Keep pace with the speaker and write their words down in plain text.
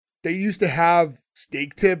they used to have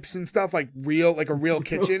steak tips and stuff, like a real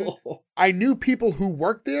kitchen. I knew people who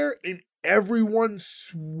worked there, and everyone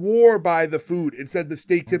swore by the food and said the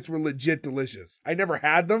steak tips were legit delicious. I never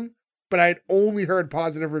had them, but I had only heard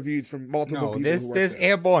positive reviews from multiple people. There's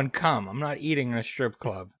airborne cum. I'm not eating in a strip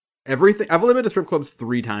club. Everything. I've only been to strip clubs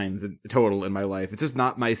 3 times in total in my life. It's just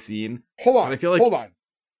not my scene. Hold on. I feel like... Hold on.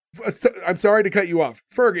 I'm sorry to cut you off.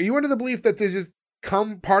 Ferg, are you under the belief that there's just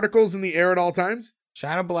cum particles in the air at all times?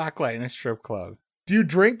 Shine a black light in a strip club. Do you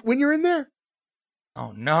drink when you're in there?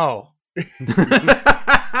 Oh, no. I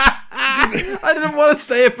didn't want to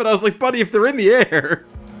say it, but I was like, buddy, if they're in the air.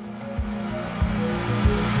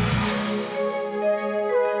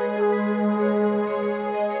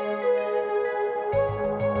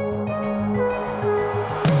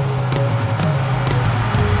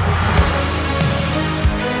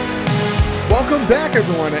 Welcome back,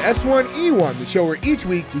 everyone, to S1E1, the show where each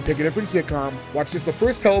week we pick a different sitcom, watch just the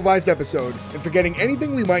first televised episode, and forgetting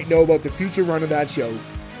anything we might know about the future run of that show,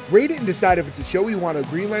 rate it and decide if it's a show we want to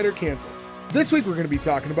greenlight or cancel. This week we're going to be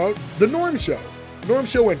talking about The Norm Show. The Norm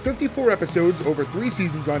Show went 54 episodes over 3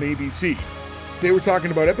 seasons on ABC. Today we're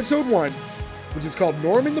talking about episode 1, which is called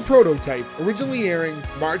Norm and the Prototype, originally airing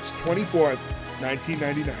March 24th,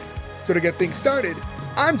 1999. So to get things started,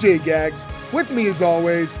 I'm Jay Gags. With me as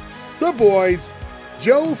always, the boys,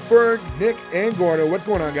 Joe, Ferg, Nick, and Gordo. What's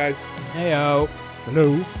going on, guys? Heyo.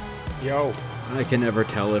 Hello. Yo. I can never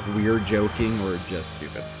tell if we're joking or just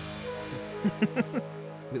stupid.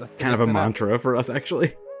 Kind of a mantra for us,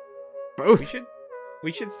 actually. Both.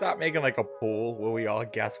 We should stop making like a poll where we all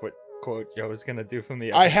guess what quote Joe's gonna do from the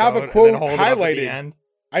episode. I have a quote highlighted.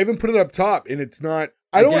 I even put it up top, and it's not.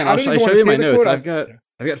 I don't even show want to you say my the notes. quote.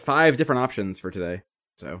 I've got 5 different options for today.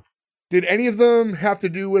 So. Did any of them have to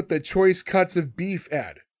do with the choice cuts of beef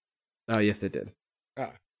ad? Oh, yes, it did.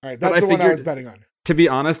 All right, that's the one I was betting on. To be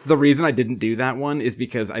honest, the reason I didn't do that one is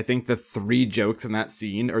because I think the 3 jokes in that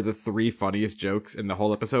scene are the 3 funniest jokes in the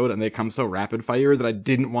whole episode, and they come so rapid fire that I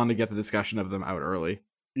didn't want to get the discussion of them out early.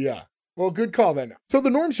 Yeah. Well, good call then. So The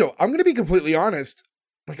Norm Show, I'm going to be completely honest.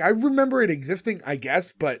 Like, I remember it existing, I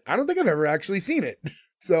guess, but I don't think I've ever actually seen it.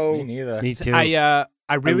 So Me neither. Me too. I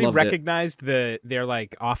really recognized their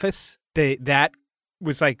like office. That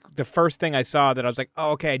was like the first thing I saw that I was like,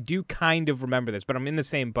 oh, okay, I do kind of remember this, but I'm in the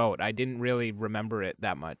same boat. I didn't really remember it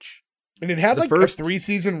that much. And it had a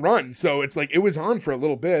 3-season run, so it's like it was on for a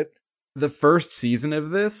little bit. The first season of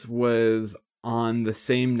this was on the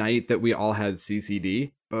same night that we all had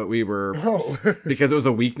CCD, but we were, because it was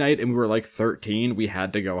a weeknight and we were like 13, we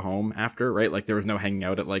had to go home after, right? Like there was no hanging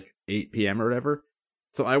out at like 8 p.m. or whatever.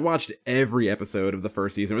 So I watched every episode of the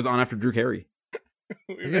first season. It was on after Drew Carey.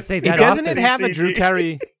 Doesn't it have a Drew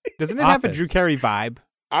Carey vibe?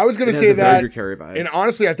 I was going to say that, and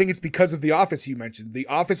honestly, I think it's because of The Office you mentioned. The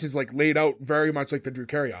Office is like laid out very much like the Drew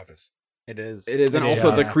Carey office. It is, and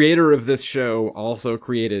also the creator of this show also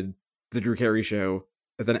created the Drew Carey show.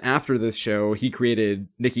 But then after this show, he created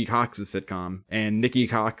Nikki Cox's sitcom, and Nikki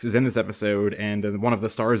Cox is in this episode, and one of the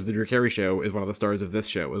stars of the Drew Carey show is one of the stars of this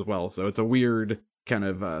show as well. So it's a weird kind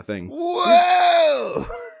of thing. Whoa!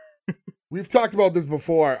 We've talked about this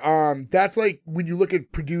before. That's like when you look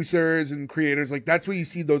at producers and creators, like that's where you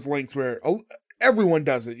see those links where everyone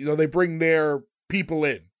does it. You know, they bring their people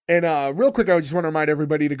in. And real quick, I just want to remind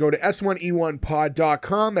everybody to go to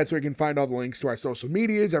S1E1pod.com. That's where you can find all the links to our social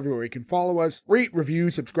medias, everywhere you can follow us, rate, review,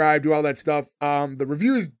 subscribe, do all that stuff. The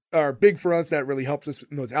reviews are big for us. That really helps us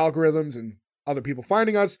in those algorithms and other people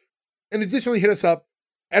finding us. And additionally, hit us up,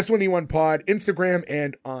 S1E1pod, Instagram,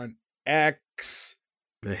 and on X.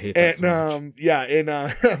 I hate that so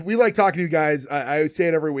much. We like talking to you guys. I say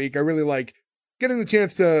it every week. I really like getting the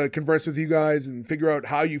chance to converse with you guys and figure out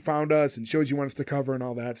how you found us and shows you want us to cover and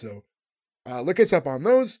all that. So look us up on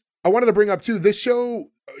those. I wanted to bring up too, this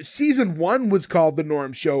show, season 1 was called The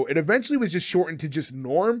Norm Show. It eventually was just shortened to just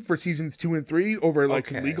Norm for seasons 2 and 3 over like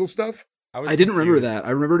some legal stuff. I didn't remember that.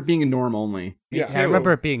 I remember it being a Norm only. Yeah, I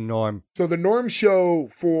remember it being Norm. So The Norm Show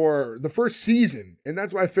for the first season, and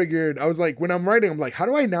that's why I figured, I was like, when I'm writing, I'm like, how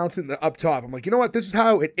do I announce it up top? I'm like, you know what? This is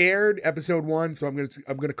how it aired, episode 1, so I'm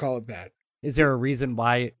gonna call it that. Is there a reason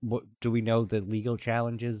why? Do we know the legal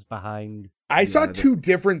challenges behind? I saw 2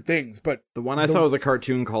 different things, but the one I saw was a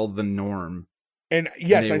cartoon called The Norm. And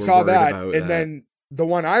yes, I saw that. And then the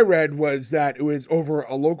one I read was that it was over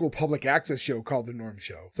a local public access show called The Norm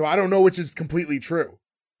Show. So I don't know which is completely true.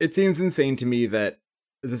 It seems insane to me that,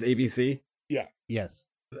 is this ABC? Yeah. Yes.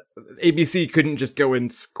 ABC couldn't just go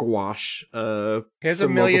and squash here's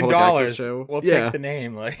 $1 million. We'll take the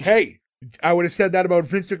name. Like, hey, I would have said that about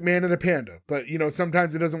Vince McMahon and a panda, but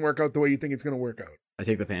sometimes it doesn't work out the way you think it's going to work out. I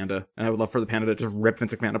take the panda, and I would love for the panda to just rip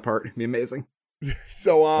Vince McMahon apart. It'd be amazing.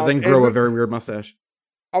 So, and then grow a very weird mustache.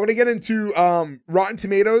 I want to get into Rotten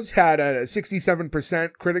Tomatoes had a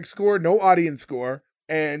 67% critic score, no audience score,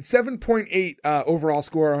 and 7.8 overall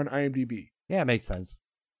score on IMDb. Yeah, it makes sense.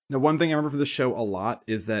 The one thing I remember from the show a lot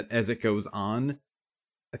is that as it goes on,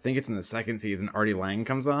 I think it's in the second season, Artie Lang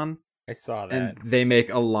comes on. I saw that. And they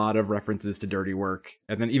make a lot of references to Dirty Work.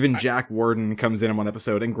 And then even Jack Warden comes in one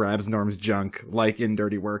episode and grabs Norm's junk, like in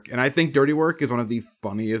Dirty Work. And I think Dirty Work is one of the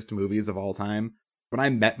funniest movies of all time. When I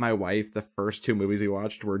met my wife, the first 2 movies we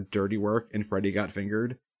watched were Dirty Work and Freddy Got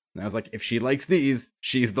Fingered. And I was like, if she likes these,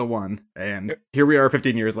 she's the one. And here we are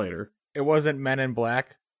 15 years later. It wasn't Men in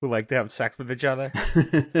Black who like to have sex with each other.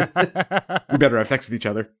 We better have sex with each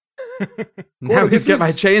other. Now he's got my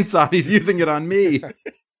chainsaw. He's using it on me.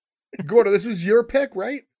 Gordo, this was your pick,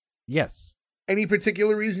 right? Yes. Any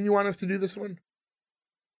particular reason you want us to do this one?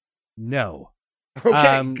 No. Okay.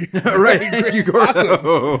 Right. Thank you, Gordo.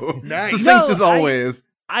 Awesome. Nice. Succinct as always.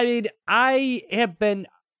 I mean, I have been...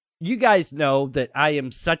 You guys know that I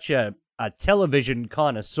am such a television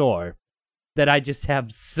connoisseur that I just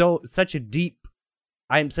have such a deep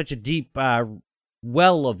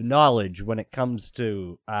well of knowledge when it comes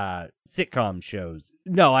to sitcom shows.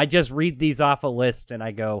 No, I just read these off a list and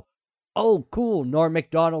I go, oh, cool, Norm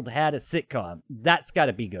Macdonald had a sitcom. That's got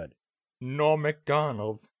to be good. Norm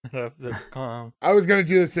Macdonald had a sitcom. I was going to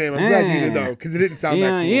do the same. I'm glad you did, though, because it didn't sound that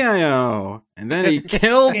cool. Yeah. And then he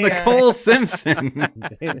killed Nicole Simpson.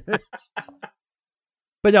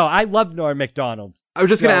 But no, I love Norm Macdonald. I was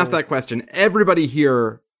just going to ask that question. Everybody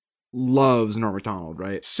here loves Norm Macdonald,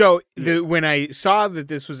 right? So when I saw that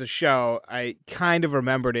this was a show, I kind of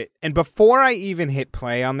remembered it. And before I even hit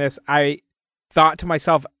play on this, I thought to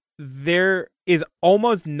myself, there is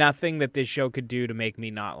almost nothing that this show could do to make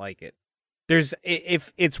me not like it.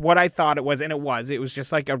 If it's what I thought it was, and it was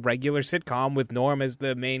just like a regular sitcom with Norm as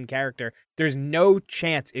the main character. There's no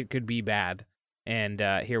chance it could be bad. And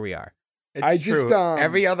here we are. It's true.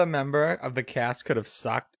 Every other member of the cast could have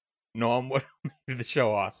sucked. Norm would have made the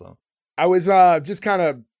show awesome. I was just kind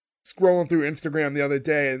of scrolling through Instagram the other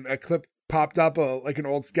day, and a clip popped up, like an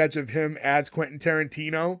old sketch of him as Quentin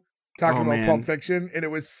Tarantino talking about Pulp Fiction, and it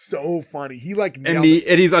was so funny. He nailed it.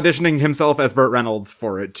 And he's auditioning himself as Burt Reynolds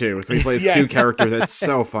for it too, so he plays two characters. It's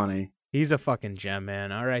so funny. He's a fucking gem,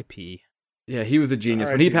 man. R.I.P. Yeah, he was a genius.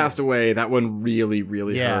 When he passed away, that one really,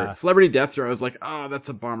 really hurt. Celebrity Death Row, I was like, oh, that's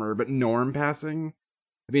a bummer. But Norm passing,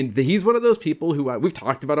 I mean, he's one of those people who, we've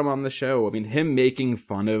talked about him on the show. I mean, him making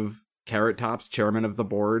fun of Carrot Top's chairman of the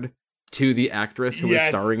board to the actress who was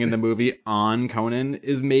starring in the movie on Conan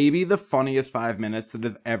is maybe the funniest 5 minutes that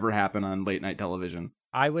have ever happened on late night television.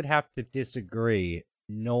 I would have to disagree.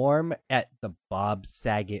 Norm at the Bob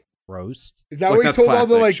Saget roast. Is that where he told all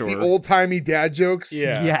the the old timey dad jokes?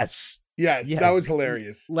 Yeah. Yes, that was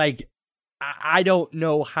hilarious. Like, I don't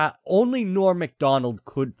know how. Only Norm Macdonald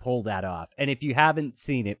could pull that off. And if you haven't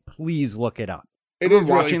seen it, please look it up. It is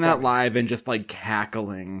watching that live and just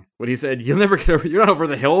cackling when he said, "You'll never get over. You're not over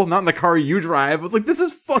the hill. Not in the car you drive." I was like, "This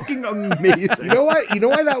is fucking amazing." You know what? You know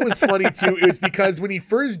why that was funny too? It was because when he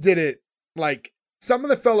first did it, some of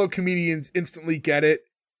the fellow comedians instantly get it,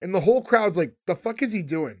 and the whole crowd's like, "The fuck is he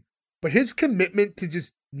doing?" But his commitment to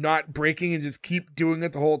just not breaking and just keep doing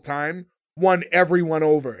it the whole time won everyone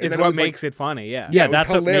over. It's what makes it funny, yeah. Yeah, that's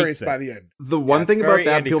hilarious by the end. The one thing about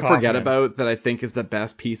that people forget about that I think is the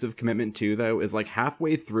best piece of commitment too, though, is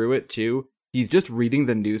halfway through it too, he's just reading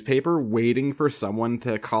the newspaper, waiting for someone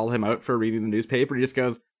to call him out for reading the newspaper. He just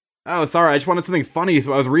goes, "Oh, sorry, I just wanted something funny,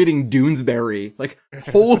 so I was reading Doonesbury."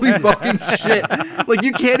 Holy fucking shit.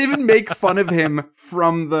 You can't even make fun of him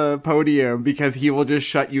from the podium because he will just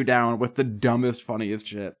shut you down with the dumbest, funniest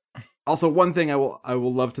shit. Also, one thing I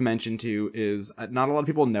will love to mention too is not a lot of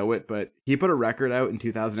people know it, but he put a record out in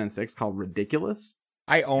 2006 called Ridiculous.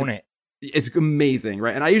 I own it. It's amazing,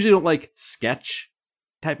 right? And I usually don't like sketch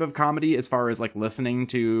type of comedy as far as listening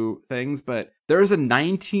to things, but there is a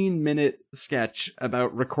 19-minute sketch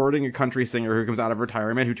about recording a country singer who comes out of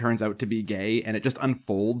retirement who turns out to be gay, and it just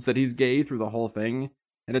unfolds that he's gay through the whole thing.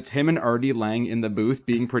 And it's him and Artie Lang in the booth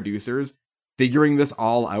being producers, figuring this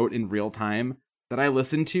all out in real time, that I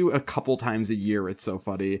listen to a couple times a year. It's so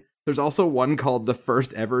funny. There's also one called The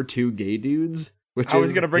First Ever Two Gay Dudes, which I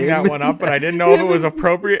was going to bring that one up, but I didn't know if it was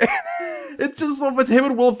appropriate. It's just so it's him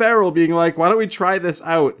and Will Ferrell being like, why don't we try this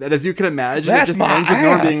out? And as you can imagine, That's it just my ends with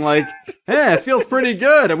Norm ass. being like, yeah, it feels pretty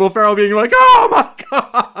good. And Will Ferrell being like, oh my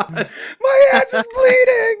God. My ass is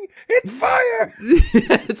bleeding. It's fire.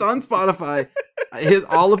 It's on Spotify.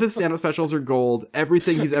 All of his stand-up specials are gold.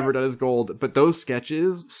 Everything he's ever done is gold. But those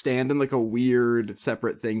sketches stand in like a weird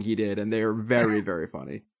separate thing he did. And they are very, very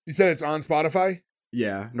funny. You said it's on Spotify?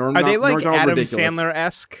 Yeah. Are they like Norm Adam ridiculous.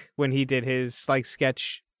 Sandler-esque when he did his like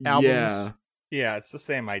sketch albums? Yeah. Yeah, it's the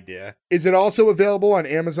same idea. Is it also available on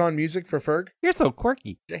Amazon Music for Ferg? You're so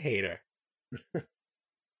quirky. A hater.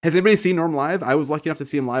 Has anybody seen Norm live? I was lucky enough to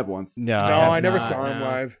see him live once. No, No, have I never not. saw him no.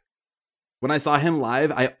 live. When I saw him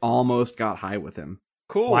live, I almost got high with him.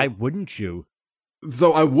 Cool. Why wouldn't you?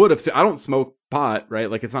 So I would have. I don't smoke pot, right?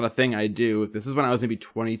 Like, it's not a thing I do. This is when I was maybe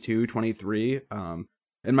 22, 23. And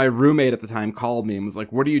my roommate at the time called me and was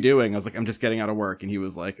like, what are you doing? I was like, I'm just getting out of work. And he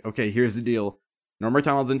was like, okay, here's the deal. Norm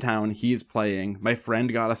Macdonald's in town. He's playing. My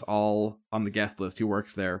friend got us all on the guest list who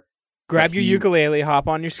works there. Grab But your he- ukulele, hop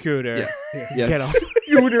on your scooter. Yeah. Get Yes. on.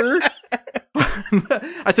 Scooter.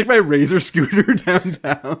 I took my Razor scooter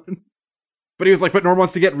downtown. But he was like, but Norm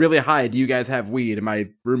wants to get really high. Do you guys have weed? And my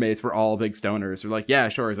roommates were all big stoners. They're like, yeah,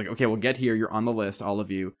 sure. He's like, okay, well, get here. You're on the list, all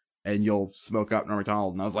of you. And you'll smoke up Norm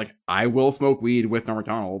Macdonald. And I was like, I will smoke weed with Norm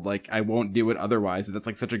Macdonald. Like, I won't do it otherwise. But that's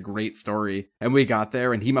like such a great story. And we got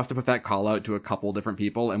there and he must have put that call out to a couple different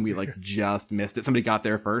people. And we like just missed it. Somebody got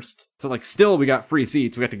there first. So like still we got free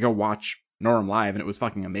seats. We got to go watch Norm live and it was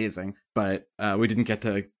fucking amazing. But we didn't get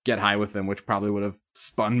to get high with him, which probably would have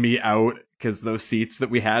spun me out because those seats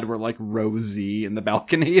that we had were like row Z in the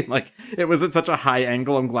balcony. Like it was at such a high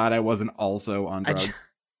angle. I'm glad I wasn't also on drugs.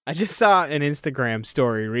 I just saw an Instagram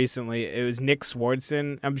story recently. It was Nick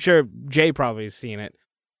Swardson. I'm sure Jay probably has seen it.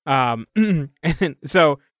 And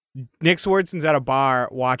so Nick Swardson's at a bar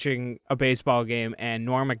watching a baseball game, and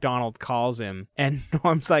Norm Macdonald calls him. And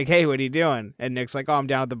Norm's like, hey, what are you doing? And Nick's like, oh, I'm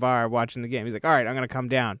down at the bar watching the game. He's like, all right, I'm going to come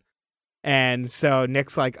down. And so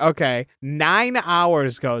Nick's like, okay, 9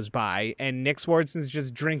 hours goes by and Nick Swardson's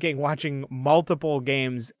just drinking, watching multiple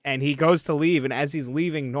games, and he goes to leave. And as he's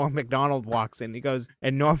leaving, Norm Macdonald walks in. He goes,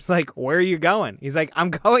 and Norm's like, where are you going? He's like,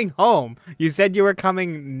 I'm going home. You said you were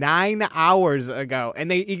coming 9 hours ago.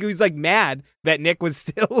 And he was like mad that Nick was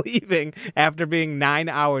still leaving after being 9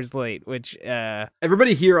 hours late, which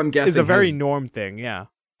Everybody here, I'm guessing, is a very has Norm thing. Yeah.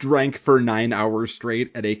 drank for 9 hours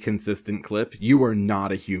straight at a consistent clip. You are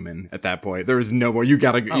not a human at that point. There is no more. You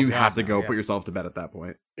have to go put yourself to bed at that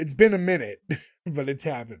point. It's been a minute, but it's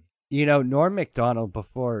happened. You know, Norm Macdonald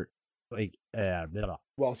before, like,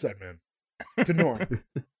 Well said, man. To Norm.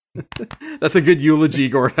 That's a good eulogy,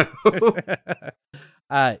 Gordo.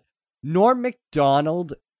 Norm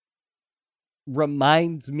Macdonald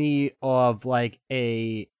reminds me of like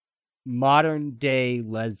a modern day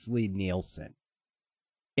Leslie Nielsen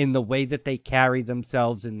in the way that they carry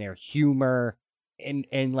themselves, in their humor,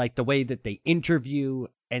 and like the way that they interview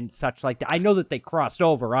and such like that. I know that they crossed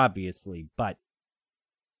over, obviously, but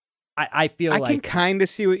I feel I can kind of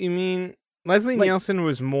see what you mean. Leslie Nielsen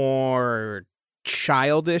was more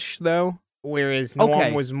childish, though, whereas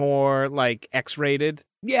Norm was more like X-rated.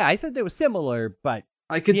 Yeah, I said they were similar, but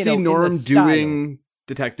I could see in the Norm style. doing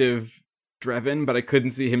Detective Drebin, but I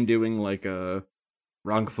couldn't see him doing like a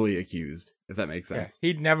wrongfully accused, if that makes sense.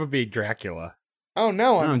 He'd never be Dracula. Oh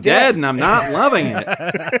no, I'm dead and I'm not loving it.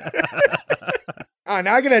 Oh,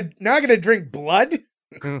 now I gotta drink blood.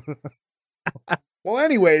 Well,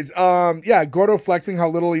 anyways, yeah, Gordo flexing how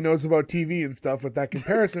little he knows about TV and stuff with that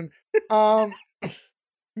comparison.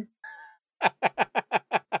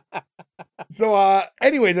 So,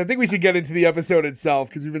 anyways, I think we should get into the episode itself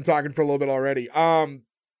because we've been talking for a little bit already.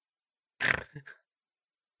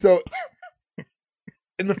 So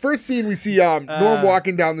in the first scene, we see Norm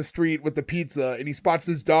walking down the street with the pizza, and he spots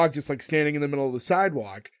his dog just like standing in the middle of the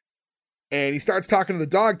sidewalk, and he starts talking to the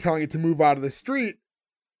dog, telling it to move out of the street,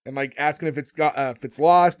 and like asking if it's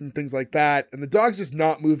lost and things like that. And the dog's just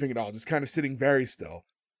not moving at all, just kind of sitting very still.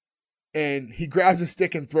 And he grabs a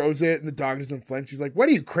stick and throws it, and the dog doesn't flinch. He's like, "What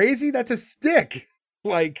are you, crazy? That's a stick!"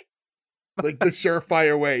 like the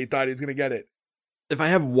surefire way he thought he was gonna get it. If I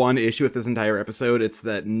have one issue with this entire episode, it's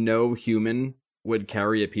that no human would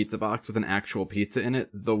carry a pizza box with an actual pizza in it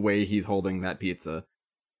the way he's holding that pizza.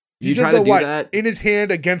 You try to do that in his hand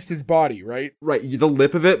against his body, right? Right, the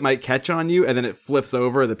lip of it might catch on you, and then it flips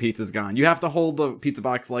over, the pizza's gone. You have to hold the pizza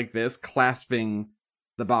box like this, clasping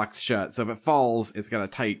the box shut, so if it falls, it's got a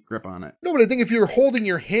tight grip on it. No, but I think if you're holding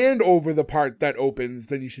your hand over the part that opens,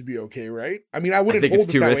 then you should be okay, right? I mean, I wouldn't hold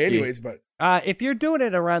it that way anyways, but... if you're doing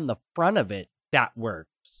it around the front of it, that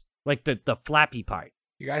works. Like the flappy part.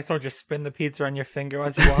 You guys don't just spin the pizza on your finger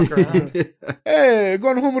as you walk around? Hey,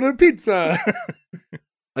 going home with a pizza.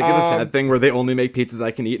 I get the sad thing where they only make pizzas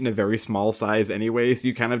I can eat in a very small size anyway, so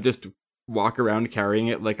you kind of just walk around carrying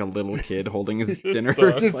it like a little kid holding his dinner.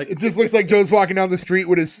 It just looks like Joe's walking down the street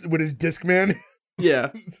with his Discman.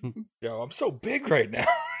 Yeah. Yo, I'm so big right now.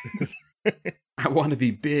 I want to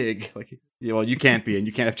be big. Like, well, you can't be, and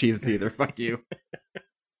you can't have cheese either. Fuck you.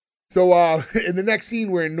 So, in the next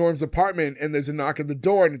scene, we're in Norm's apartment, and there's a knock at the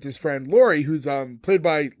door, and it's his friend Laurie, who's played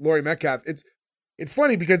by Laurie Metcalf. It's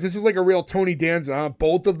funny because this is like a real Tony Danza, huh?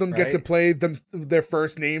 Both of them get to play them. Their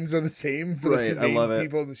first names are the same for the two main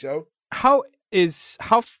people in the show. How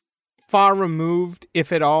far removed,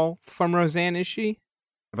 if at all, from Roseanne is she?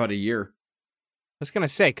 About a year. I was gonna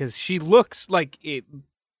say, because she looks like it.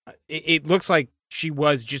 It looks like she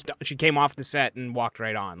came off the set and walked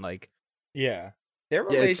right on. Like, yeah, their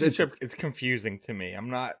relationship is confusing to me. I'm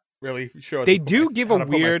not really sure. They do give a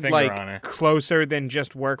weird, like, closer than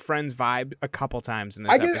just work friends vibe a couple times in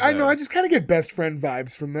this episode. I know. I just kind of get best friend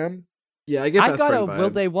vibes from them. Yeah, I get best friend vibes. Will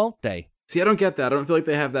they, won't they? See, I don't get that. I don't feel like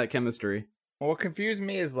they have that chemistry. Well, what confused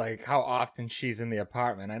me is like how often she's in the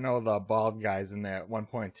apartment. I know the bald guy's in there at one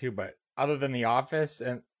point too, but other than the office,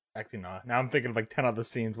 and actually no, now I'm thinking of like 10 other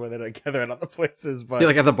scenes where they're together at other places. But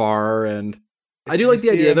like at the bar, and I do like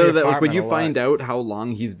the idea though that like when you find out how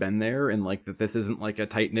long he's been there, and like that this isn't like a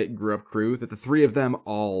tight knit grew up crew, that the three of them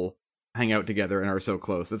all hang out together and are so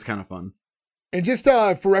close. That's kind of fun. And just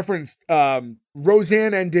for reference,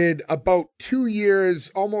 Roseanne ended about 2 years,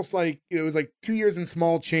 almost like it was like 2 years and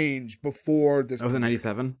small change before this. That was in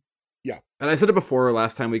 97? Yeah. And I said it before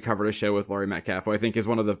last time we covered a show with Laurie Metcalf, who I think is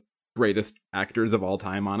one of the greatest actors of all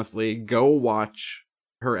time, honestly. Go watch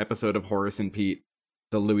her episode of Horace and Pete,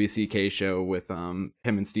 the Louis C.K. show with him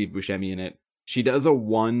and Steve Buscemi in it. She does a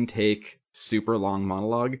one-take, super long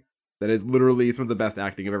monologue that is literally some of the best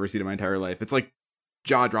acting I've ever seen in my entire life. It's like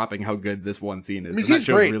jaw-dropping how good this one scene is. I mean, and that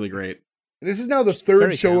show's really great. This is now the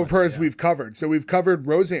third show of hers we've covered. So we've covered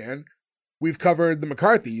Roseanne, we've covered the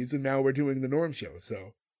McCarthys, and now we're doing the Norm show.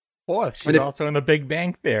 So fourth, she's also in the Big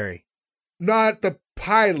Bang Theory. Not the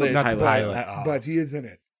pilot, pilot. But she is in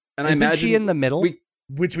it. And Isn't I imagine she in the middle?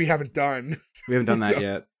 Which we haven't done. We haven't done that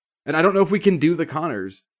yet. And I don't know if we can do the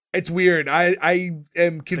Connors. It's weird. I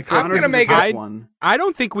am confused. I'm gonna make a one. I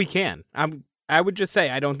don't think we can. I would just say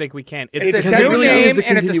I don't think we can. It's a new name,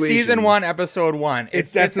 and it's a season 1, episode 1.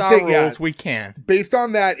 If that's our rules, we can. Based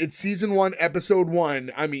on that, it's season 1, episode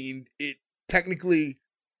 1. I mean, it technically.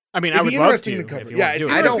 I mean, I would love to cover. Yeah, it's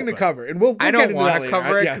interesting to cover, and we'll I don't want to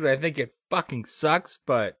cover it because because I think it fucking sucks.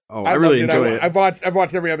 But I really enjoy it. I've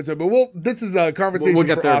watched every episode, but this is a conversation. We'll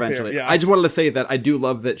get there off eventually. Yeah. I just wanted to say that I do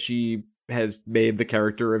love that she has made the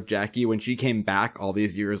character of Jackie when she came back all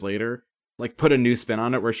these years later. Like, put a new spin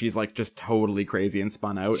on it where she's, like, just totally crazy and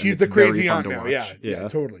spun out. She's the crazy aunt now. Yeah,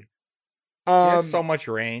 totally. She has so much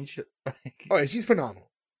range. Oh, yeah, she's phenomenal.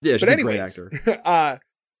 Yeah, she's a great actor.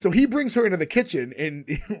 So he brings her into the kitchen, and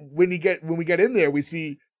when we get in there, we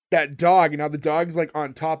see that dog, and now the dog's, like,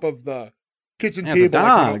 on top of the kitchen table.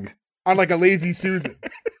 Like, on, like, a lazy Susan.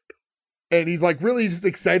 And he's, like, really just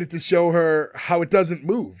excited to show her how it doesn't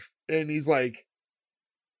move. And he's like,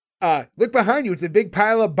 look behind you, it's a big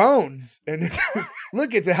pile of bones. And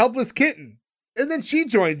look, it's a helpless kitten. And then she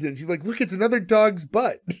joins in. She's like, look, it's another dog's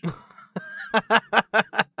butt.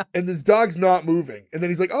 And this dog's not moving. And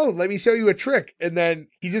then he's like, oh, let me show you a trick. And then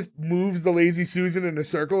he just moves the lazy Susan in a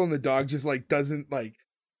circle, and the dog just like doesn't like.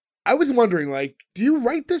 I was wondering, like, do you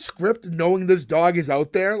write this script knowing this dog is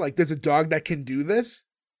out there? Like, there's a dog that can do this?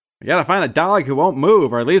 You gotta find a dog who won't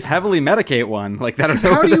move, or at least heavily medicate one. Like, that is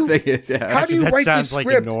what the thing is. Yeah. How do you write the script?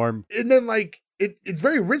 Like a norm. And then, like, it's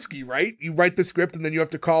very risky, right? You write the script, and then you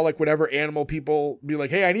have to call, like, whatever animal people, be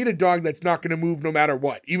like, hey, I need a dog that's not going to move no matter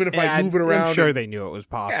what, even if I move it around. I'm sure they knew it was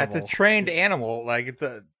possible. Yeah, it's a trained animal. Like,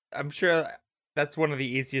 I'm sure that's one of the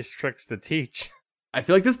easiest tricks to teach. I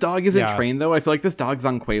feel like this dog isn't trained, though. I feel like this dog's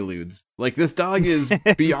on Quaaludes. Like, this dog is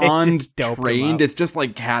beyond trained. It's just,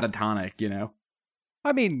 like, catatonic, you know?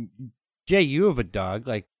 I mean, Jay, you have a dog.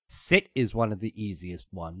 Like, sit is one of the easiest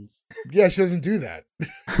ones. Yeah, she doesn't do that.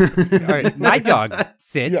 All right, my dog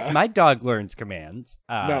sits. Yeah. My dog learns commands.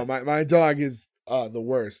 No, my dog is the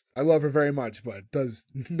worst. I love her very much, but does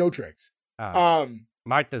no tricks.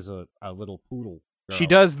 Martha's a little poodle girl. She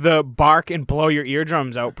does the bark and blow your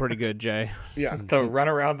eardrums out pretty good, Jay. Yeah. To run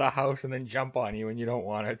around the house and then jump on you when you don't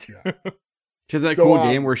want her to. Yeah. She has that cool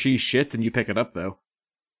game where she shits and you pick it up, though.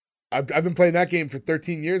 I've been playing that game for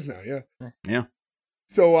 13 years now, yeah. Yeah.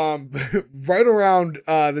 So right around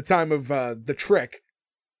the time of the trick,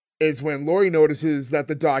 is when Lori notices that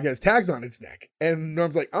the dog has tags on its neck. And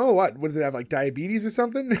Norm's like, oh, what? What does it have, like diabetes or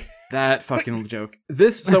something? That fucking joke.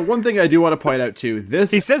 So one thing I do want to point out too,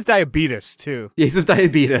 He says diabetes too. He says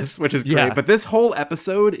diabetes, which is great. Yeah. But this whole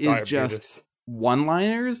episode is Diabetes. just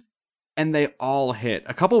one-liners, and they all hit.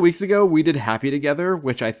 A couple weeks ago, we did Happy Together,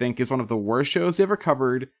 which I think is one of the worst shows we ever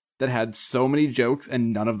covered, that had so many jokes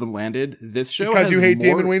and none of them landed. This show Because has you hate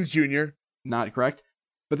more... Damon Wayans Jr. Not correct.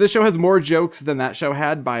 But this show has more jokes than that show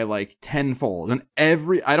had by like tenfold. And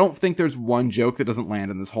I don't think there's one joke that doesn't land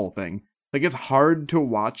in this whole thing. Like, it's hard to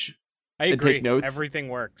watch I and agree. take notes. Everything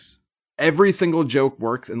works. Every single joke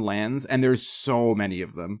works and lands, and there's so many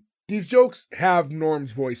of them. These jokes have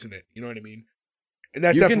Norm's voice in it. You know what I mean? And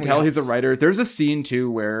that You can definitely tell he's a helps. writer. There's a scene too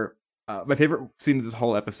where my favorite scene of this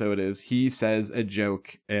whole episode is he says a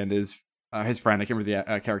joke, and his friend, I can't remember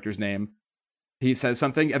the character's name, he says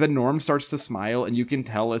something, and then Norm starts to smile, and you can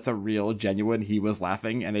tell it's a real, genuine, he was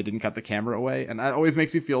laughing, and they didn't cut the camera away. And that always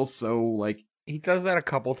makes me feel so, like... He does that a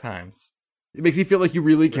couple times. It makes you feel like you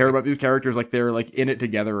really care about these characters, like they're like in it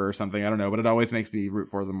together or something. I don't know, but it always makes me root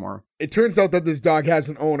for them more. It turns out that this dog has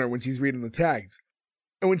an owner when she's reading the tags.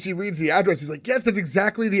 And when she reads the address, she's like, yes, that's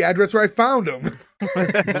exactly the address where I found him.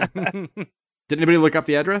 Did anybody look up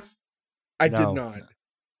the address? I No. did not.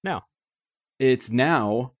 No. It's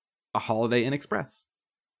now a Holiday Inn Express.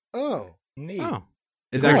 Oh. Neat. Oh.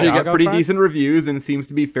 It's Cool. actually I'll got go pretty front. decent reviews and seems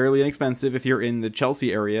to be fairly inexpensive if you're in the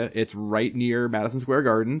Chelsea area. It's right near Madison Square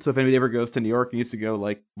Garden. So if anybody ever goes to New York and needs to go,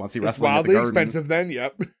 like, want to see It's wrestling at the wildly Garden. expensive then,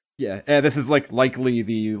 yep. Yeah, this is like likely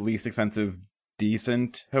the least expensive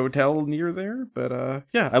decent hotel near there. But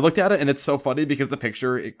yeah, I looked at it and it's so funny because the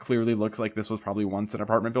picture, it clearly looks like this was probably once an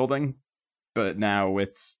apartment building. But now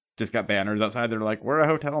it's just got banners outside. They're like, we're a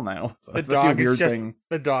hotel now. So The it's supposed to dog be a is weird just thing.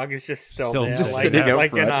 the dog is just still Still there, just like, sitting out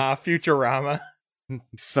like in front. Futurama. He's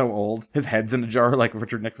so old. His head's in a jar like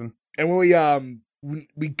Richard Nixon. And when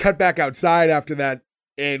we cut back outside after that,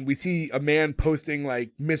 and we see a man posting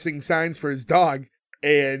like missing signs for his dog,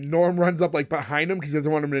 and Norm runs up like behind him because he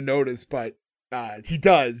doesn't want him to notice, but he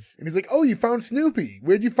does. And he's like, oh, you found Snoopy.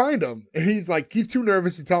 Where'd you find him? And he's like, he's too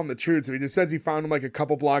nervous to tell him the truth, so he just says he found him like a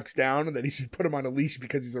couple blocks down and that he should put him on a leash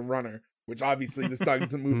because he's a runner, which obviously this dog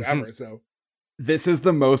doesn't move ever, so. This is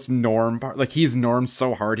the most Norm part. Like, he's Norm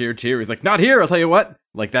so hard here, too. He's like, not here, I'll tell you what.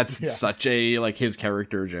 Like, that's Yeah. such a, like, his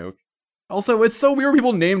character joke. Also, it's so weird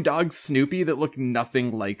people name dogs Snoopy that look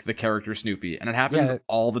nothing like the character Snoopy. And it happens Yeah.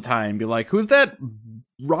 all the time. Be like, who's that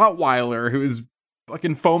Rottweiler who's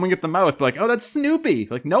fucking foaming at the mouth? Be like, oh, that's Snoopy.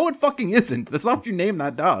 Like, no, it fucking isn't. That's not what you name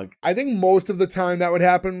that dog. I think most of the time that would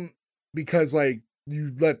happen because like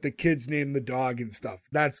you let the kids name the dog and stuff.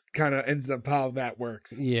 That's kind of ends up how that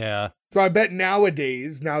works. Yeah. So I bet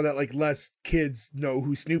nowadays, now that like less kids know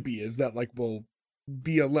who Snoopy is, that like will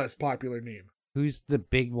be a less popular name. Who's the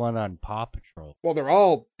big one on Paw Patrol? Well, they're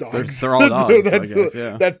all dogs. They're all dogs, that's I guess,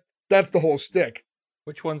 yeah. That's the whole shtick.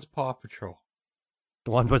 Which one's Paw Patrol?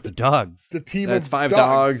 The one with the dogs. It's a team That's of 5 dogs.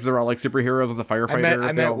 dogs. They're all like superheroes. There's a firefighter. I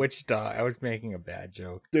They're meant all- which dog? I was making a bad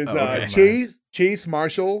joke. There's Oh, okay. Chase,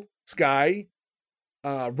 Marshall, Sky,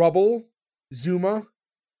 Rubble, Zuma,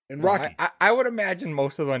 and Rocky. I would imagine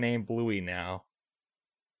most of them are named Bluey now.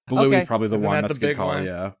 Bluey's Okay. probably the Isn't one. that That's the a good big call, one?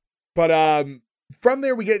 yeah. But from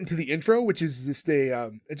there we get into the intro, which is just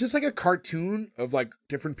it's just like a cartoon of like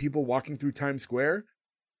different people walking through Times Square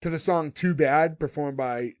to the song "Too Bad" performed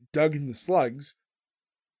by Doug and the Slugs.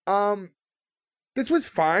 This was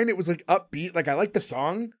fine. It was like upbeat. Like I liked the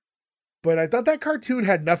song, but I thought that cartoon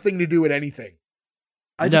had nothing to do with anything.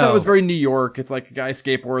 I just thought it was No. very New York. It's like a guy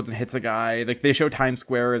skateboards and hits a guy. Like they show Times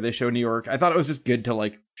Square, they show New York. I thought it was just good to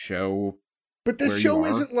like show. But this Where you show are.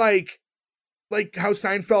 isn't like how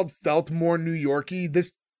Seinfeld felt more New Yorky.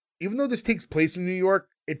 This, even though this takes place in New York,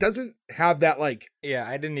 it doesn't have that like. Yeah,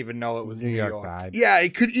 I didn't even know it was New York. vibe. Yeah,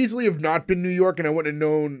 it could easily have not been New York, and I wouldn't have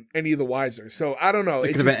known any of the wiser. So I don't know. It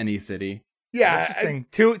It's could have just- been any city. yeah,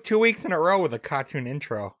 Interesting. Two weeks in a row with a cartoon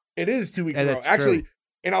intro. it is 2 weeks Yeah, in a row. that's Actually, true.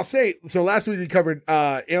 and I'll say so. Last week we covered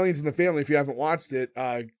Aliens in the Family. If you haven't watched it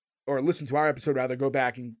or listened to our episode, rather go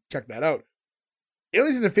back and check that out.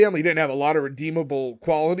 Aliens in the Family didn't have a lot of redeemable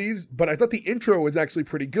qualities, but I thought the intro was actually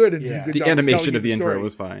pretty good. And did a Yeah. good The job animation telling of the you intro story.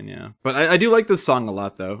 was fine, yeah. But I do like this song a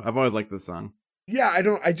lot, though. I've always liked this song. Yeah,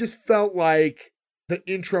 I just felt like the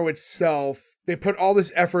intro itself, they put all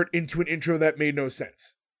this effort into an intro that made no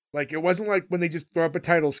sense. Like, it wasn't like when they just throw up a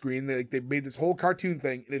title screen, they made this whole cartoon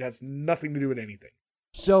thing, and it has nothing to do with anything.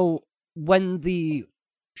 So when the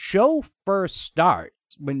show first starts,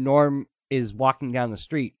 when Norm is walking down the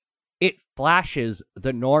street, it flashes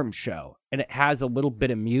the Norm show and it has a little bit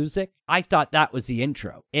of music. I thought that was the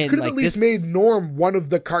intro. And You could have like at least this- made Norm one of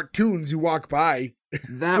the cartoons you walk by.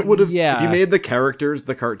 That would have, Yeah. if you made the characters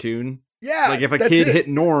the cartoon, Yeah, like if a that's kid it. hit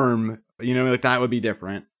Norm, you know, like that would be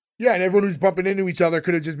different. Yeah, and everyone who's bumping into each other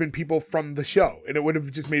could have just been people from the show, and it would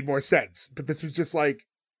have just made more sense. But this was just like,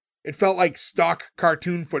 it felt like stock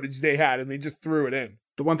cartoon footage they had, and they just threw it in.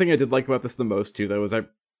 The one thing I did like about this the most too, though, is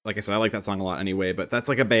like I said, I like that song a lot anyway, but that's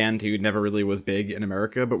like a band who never really was big in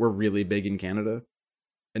America, but were really big in Canada.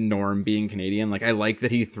 And Norm being Canadian, like I like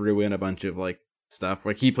that he threw in a bunch of like stuff.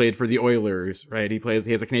 Like he played for the Oilers, right? He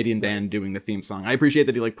has a Canadian band doing the theme song. I appreciate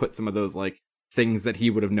that he like put some of those like things that he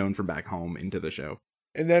would have known from back home into the show.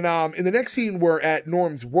 And then in the next scene, we're at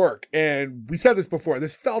Norm's work, and we said this before.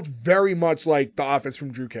 This felt very much like The Office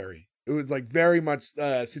from Drew Carey. It was like very much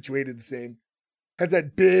situated the same. Has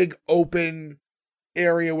that big open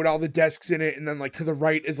area with all the desks in it, and then like to the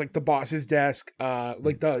right is like the boss's desk,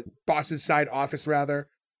 like the boss's side office rather.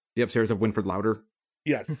 The upstairs of Winford Louder.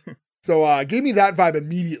 Yes. So gave me that vibe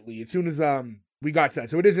immediately as soon as we got to that.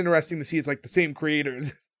 So it is interesting to see it's like the same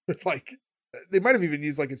creators. Like they might have even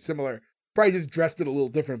used like a similar, probably just dressed it a little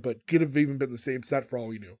different, but could have even been the same set for all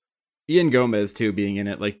we knew. Ian Gomez too being in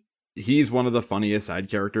it, like he's one of the funniest side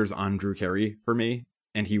characters on Drew Carey for me,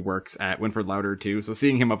 and he works at Winford Louder too. So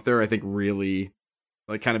seeing him up there, I think really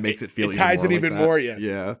like kind of makes it feel it ties it even more. Yes.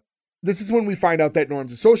 Yeah. This is when we find out that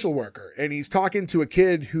Norm's a social worker, and he's talking to a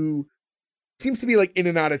kid who seems to be like in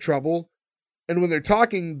and out of trouble. And when they're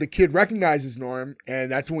talking, the kid recognizes Norm,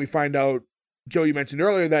 and that's when we find out, Joe, you mentioned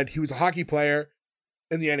earlier that he was a hockey player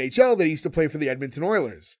in the NHL that he used to play for the Edmonton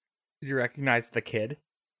Oilers. Did you recognize the kid?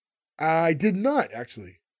 I did not,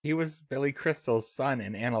 actually. He was Billy Crystal's son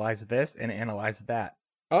and Analyze This and Analyze That.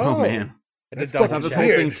 Oh man. That's I fucking thought this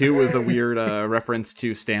weird. whole thing too was a weird reference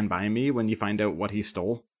to Stand By Me when you find out what he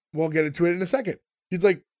stole. We'll get into it in a second. He's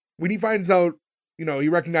like, when he finds out, you know, he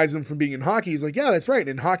recognizes him from being in hockey, he's like, yeah, that's right.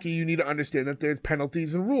 In hockey, you need to understand that there's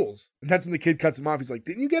penalties and rules. And that's when the kid cuts him off. He's like,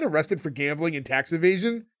 didn't you get arrested for gambling and tax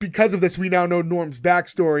evasion? Because of this, we now know Norm's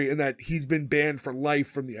backstory and that he's been banned for life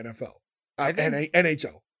from the NFL and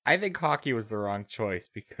NHL. I think hockey was the wrong choice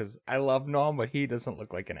because I love Norm, but he doesn't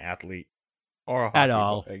look like an athlete or a hockey At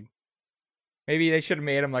all. player. Maybe they should have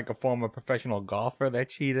made him like a former professional golfer that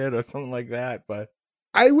cheated or something like that. But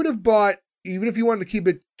I would have bought, even if you wanted to keep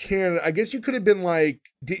it Canada, I guess you could have been like,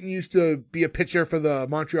 didn't used to be a pitcher for the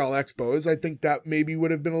Montreal Expos. I think that maybe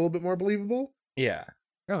would have been a little bit more believable. yeah,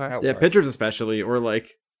 Okay. that Yeah, works. pitchers especially, or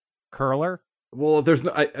like, Curler? well, there's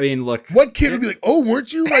no, I mean, look, What kid would be like, oh,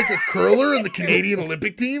 weren't you like a curler in the Canadian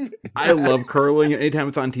Olympic team? I love curling. Anytime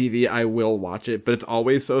it's on TV, I will watch it, but it's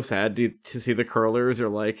always so sad to see the curlers are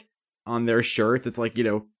like on their shirts. It's like, you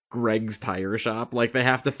know, Greg's Tire Shop. Like they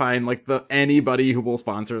have to find like anybody who will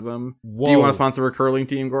sponsor them. Whoa. Do you want to sponsor a curling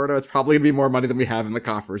team, Gordo? It's probably gonna be more money than we have in the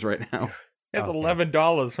coffers right now. It's Okay.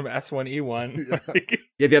 $11 from S1E1. Like,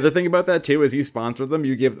 Yeah, the other thing about that too is you sponsor them,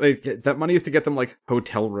 you give like, that money is to get them like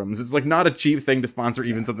hotel rooms. It's like not a cheap thing to sponsor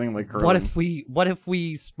even something like curling. What if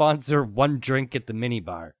we sponsor one drink at the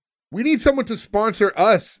minibar? We need someone to sponsor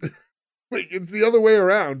us. Like, it's the other way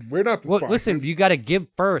around. We're not the Well, sponsors. listen, you got to give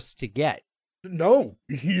first to get. No,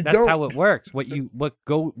 you That's don't. how it works. What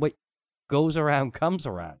goes around comes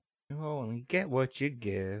around. you only get what you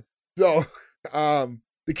give. So,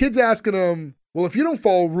 the kid's asking him, well, if you don't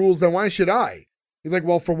follow rules, then why should I? He's like,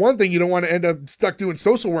 well, for one thing, you don't want to end up stuck doing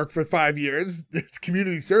social work for 5 years. It's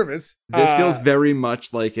community service. This feels very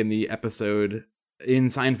much like in the episode in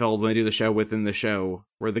Seinfeld when they do the show within the show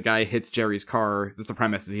where the guy hits Jerry's car. That's the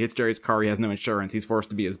premise. He hits Jerry's car. He has no insurance. He's forced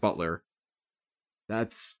to be his butler.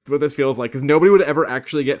 That's what this feels like, because nobody would ever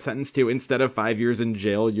actually get sentenced to, instead of 5 years in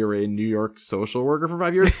jail, you're a New York social worker for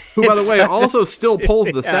 5 years, who, by the way, also still pulls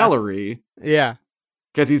the salary, Yeah.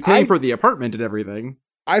 because he's paying for the apartment and everything.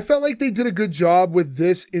 I felt like they did a good job with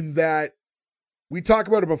this in that we talked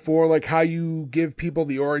about it before, like how you give people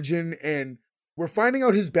the origin, and we're finding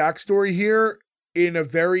out his backstory here in a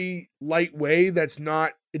very light way that's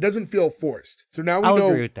not, it doesn't feel forced. So now I'll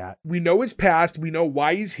agree with that. we know his past, we know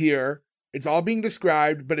why he's here. It's all being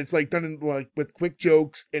described, but it's like done in, like with quick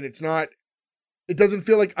jokes, and it doesn't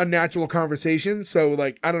feel like unnatural conversation. So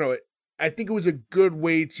like, I don't know, I think it was a good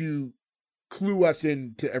way to clue us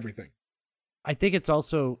into everything. I think it's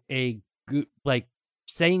also a good, like,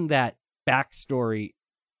 saying that backstory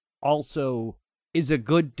also is a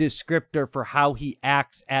good descriptor for how he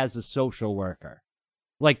acts as a social worker.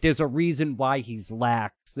 Like, there's a reason why he's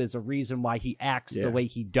lax. There's a reason why he acts the way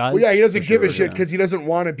he does. Well, yeah, he doesn't For give a sure, shit yeah. because he doesn't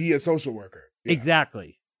want to be a social worker. Yeah.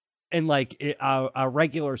 Exactly. And, like, a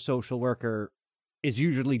regular social worker is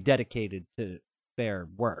usually dedicated to their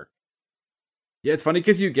work. Yeah, it's funny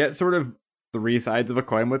because you get sort of three sides of a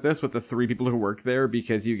coin with this, with the three people who work there,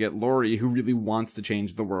 because you get Lori, who really wants to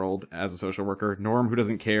change the world as a social worker, Norm, who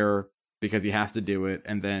doesn't care because he has to do it,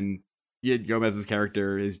 and then Gomez's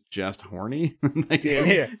character is just horny, like,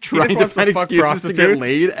 trying to find excuses to get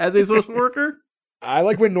laid as a social worker. I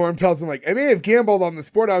like when Norm tells him, like, I may have gambled on the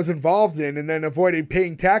sport I was involved in and then avoided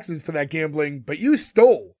paying taxes for that gambling, but you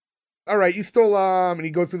stole. All right, you stole, and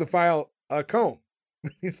he goes through the file, comb.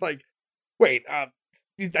 He's like, wait,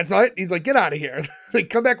 that's not it? He's like, get out of here.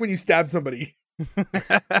 Like, come back when you stab somebody.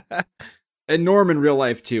 And Norm in real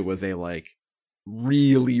life, too, was a, like,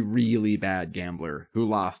 really, really bad gambler who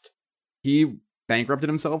lost. He bankrupted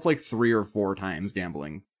himself, like, 3 or 4 times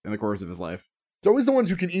gambling in the course of his life. It's always the ones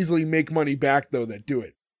who can easily make money back, though, that do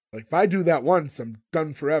it. Like, if I do that once, I'm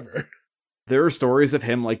done forever. There are stories of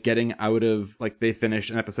him, like, getting out of, like, they finish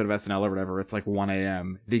an episode of SNL or whatever, it's like 1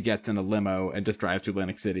 a.m. He gets in a limo and just drives to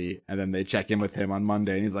Atlantic City, and then they check in with him on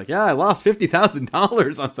Monday, and he's like, yeah, I lost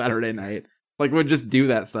 $50,000 on Saturday night. Like, would just do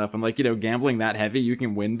that stuff. I'm like, gambling that heavy, you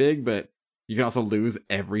can win big, but you can also lose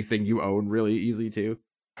everything you own really easy, too.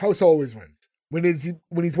 House always wins. When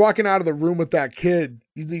he's walking out of the room with that kid,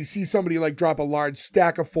 you see somebody, like, drop a large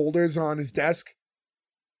stack of folders on his desk.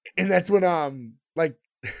 And that's when, like,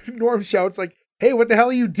 Norm shouts, like, hey, what the hell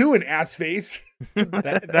are you doing, ass face?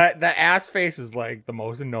 that ass face is, like, the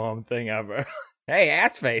most Norm thing ever. Hey,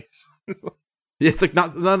 ass face. It's, like,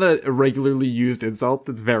 not a regularly used insult.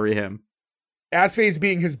 It's very him. Ass face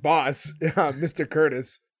being his boss, Mr.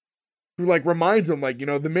 Curtis, who, like, reminds him, like,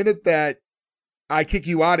 the minute that I kick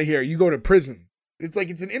you out of here, you go to prison. It's like,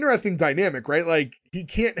 it's an interesting dynamic, right? Like, he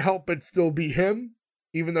can't help but still be him,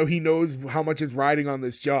 even though he knows how much is riding on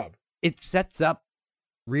this job. It sets up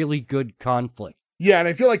really good conflict. Yeah, and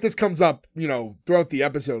I feel like this comes up, throughout the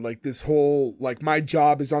episode, like this whole, like, my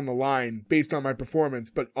job is on the line based on my performance,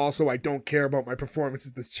 but also I don't care about my performance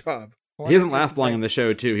at this job. He doesn't last long in the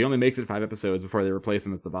show, too. He only makes it 5 episodes before they replace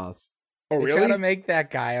him as the boss. Oh, really? They try to make that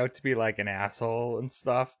guy out to be like an asshole and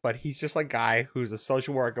stuff, but he's just a guy who's a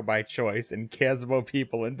social worker by choice and cares about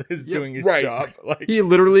people and is doing his job. Like, he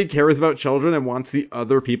literally cares about children and wants the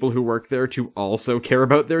other people who work there to also care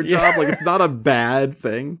about their job. Like, it's not a bad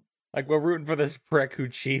thing. Like, we're rooting for this prick who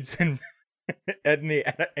cheats in the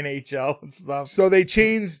NHL and stuff. So they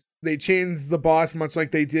changed the boss much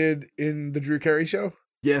like they did in the Drew Carey show?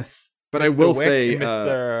 Yes. But Mr. I will Wick say...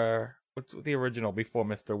 Mr. What's the original before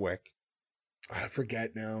Mr. Wick? I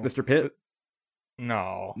forget now. Mr. Pitt?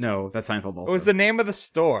 No. No, that's Seinfeld also. It was the name of the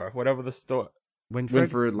store, whatever the store.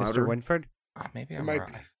 Winford Louder? Mr. Winford? Oh, maybe I'm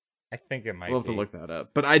wrong. I think it might be. We'll have to look that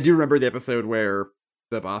up. But I do remember the episode where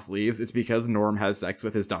the boss leaves. It's because Norm has sex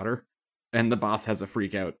with his daughter, and the boss has a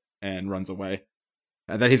freak out and runs away.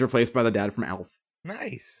 And then he's replaced by the dad from Alf.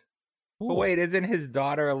 Nice. Ooh. But wait, isn't his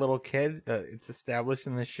daughter a little kid? It's established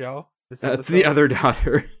in the show? That's the other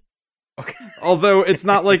daughter. Okay. Although it's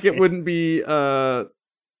not like it wouldn't be out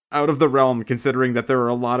of the realm, considering that there are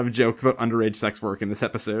a lot of jokes about underage sex work in this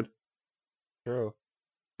episode. True.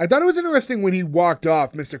 I thought it was interesting when he walked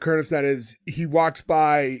off, Mr. Curtis, that is, he walks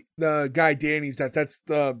by the guy Danny's, that's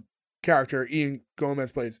the character Ian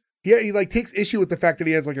Gomez plays. He like takes issue with the fact that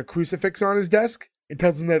he has like a crucifix on his desk and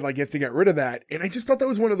tells him that like he has to get rid of that. And I just thought that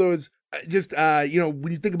was one of those, when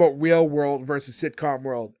you think about real world versus sitcom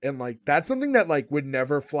world, and like that's something that like would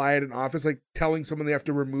never fly at an office, like telling someone they have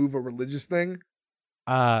to remove a religious thing.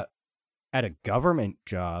 At a government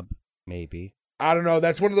job, maybe. I don't know.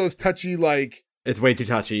 That's one of those touchy, like... It's way too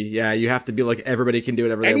touchy. Yeah, you have to be like, everybody can do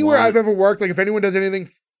whatever they want. Anywhere I've ever worked, like if anyone does anything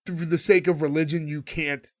for the sake of religion, you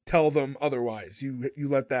can't tell them otherwise. You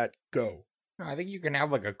let that go. No, I think you can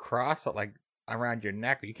have like a cross like around your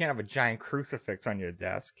neck, but you can't have a giant crucifix on your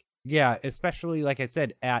desk. Yeah, especially, like I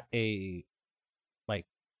said, at a, like,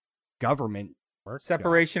 government work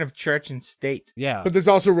Separation job. Of church and state. Yeah. But there's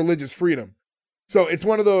also religious freedom. So it's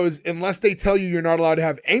one of those, unless they tell you you're not allowed to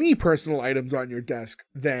have any personal items on your desk,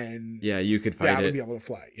 then... Yeah, you could fight it. That would be able to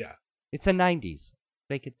fly, yeah. It's the 90s.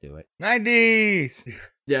 They could do it. 90s!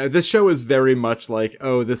 Yeah, this show is very much like,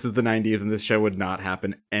 oh, this is the 90s, and this show would not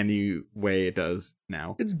happen any way it does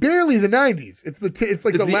now. It's barely the 90s. It's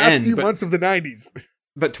like the last few months of the 90s.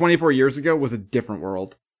 But 24 years ago was a different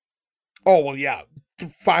world. Oh, well, yeah.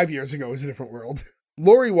 5 years ago was a different world.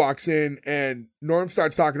 Lori walks in, and Norm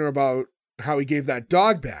starts talking to her about how he gave that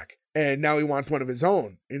dog back, and now he wants one of his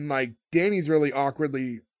own. And, like, Danny's really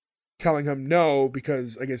awkwardly telling him no,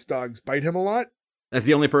 because I guess dogs bite him a lot. As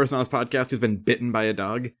the only person on this podcast who's been bitten by a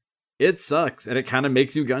dog, it sucks, and it kind of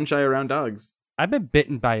makes you gun-shy around dogs. I've been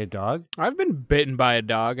bitten by a dog. I've been bitten by a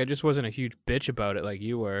dog. I just wasn't a huge bitch about it like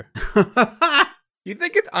you were. You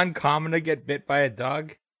think it's uncommon to get bit by a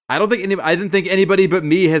dog? I didn't think anybody but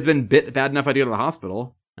me has been bit bad enough I had to go to the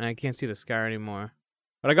hospital. I can't see the scar anymore.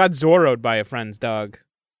 But I got Zorro'd by a friend's dog.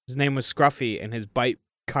 His name was Scruffy, and his bite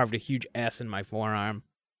carved a huge S in my forearm.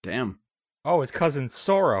 Damn. Oh, his cousin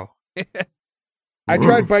Zorro. I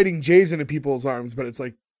tried biting Jays into people's arms, but it's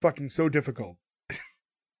like fucking so difficult.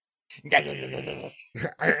 What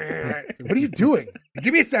are you doing?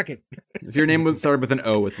 Give me a second. If your name was started with an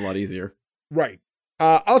O, it's a lot easier. Right.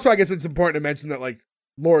 Also, I guess it's important to mention that, like,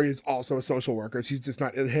 Lori is also a social worker. She's just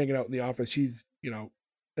not hanging out in the office. She's,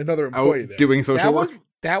 another employee there. Doing social work?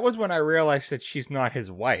 That was when I realized that she's not his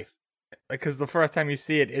wife. Because the first time you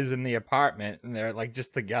see it is in the apartment, and they're, like,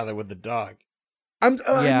 just together with the dog. I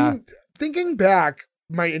mean, thinking back,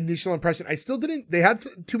 my initial impression, they had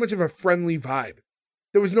too much of a friendly vibe.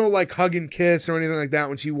 There was no, like, hug and kiss or anything like that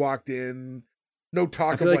when she walked in. No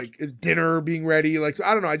talk of, like, is dinner being ready. Like, so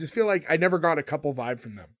I don't know. I just feel like I never got a couple vibe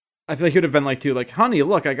from them. I feel like it would have been like, honey,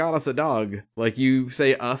 look, I got us a dog. Like, you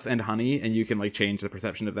say us and honey, and you can, like, change the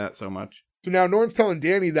perception of that so much. So now Norm's telling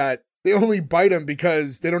Danny that they only bite him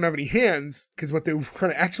because they don't have any hands, because what they want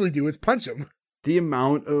to actually do is punch him. The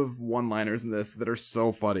amount of one-liners in this that are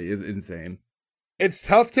so funny is insane. It's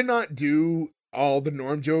tough to not do all the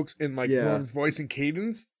Norm jokes in, like, Norm's voice and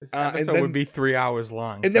cadence. This episode would be 3 hours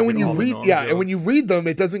long. And then when you read them,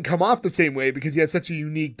 it doesn't come off the same way because he has such a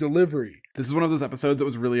unique delivery. This is one of those episodes that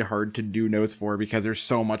was really hard to do notes for because there's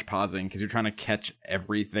so much pausing because you're trying to catch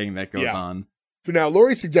everything that goes on. So now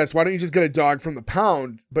Lori suggests, why don't you just get a dog from the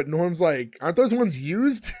pound? But Norm's like, aren't those ones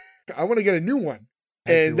used? I want to get a new one.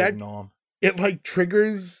 And that, it, like,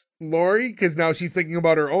 triggers Lori because now she's thinking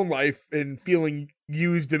about her own life and feeling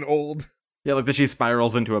used and old. Yeah, like that she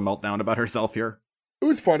spirals into a meltdown about herself here. It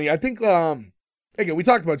was funny. I think, again, we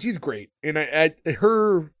talked about she's great. And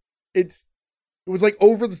it was like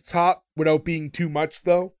over the top without being too much,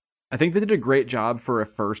 though. I think they did a great job for a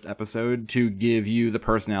first episode to give you the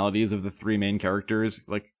personalities of the three main characters,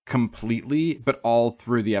 like, completely, but all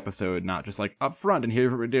through the episode, not just, like, up front and here's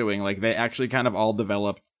what we're doing. Like, they actually kind of all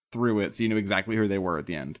developed through it, so you knew exactly who they were at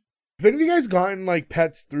the end. Have any of you guys gotten, like,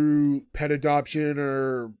 pets through pet adoption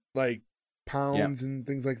or, like, pounds and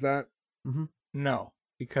things like that? Mm-hmm. No,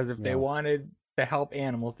 because if they wanted to help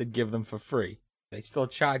animals, they'd give them for free. They still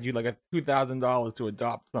charge you like $2,000 to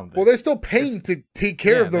adopt something. Well, they're still paying to take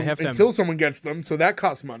care of them until someone gets them, so that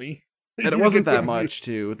costs money. And it wasn't that much,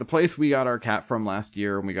 too. The place we got our cat from last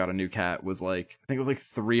year when we got a new cat was like, I think it was like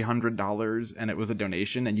 $300, and it was a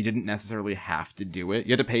donation, and you didn't necessarily have to do it.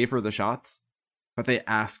 You had to pay for the shots, but they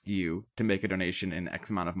asked you to make a donation in X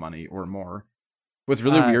amount of money or more. What's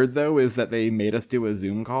really weird, though, is that they made us do a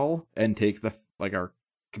Zoom call and take our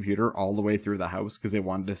computer all the way through the house because they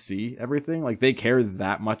wanted to see everything. Like, they care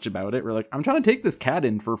that much about it. We're like, I'm trying to take this cat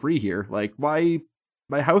in for free here. Like, why?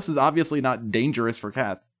 My house is obviously not dangerous for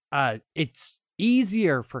cats. It's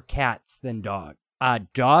easier for cats than dogs.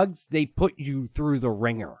 Dogs, they put you through the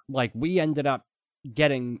ringer. Like, we ended up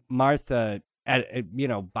getting Martha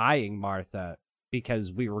buying Martha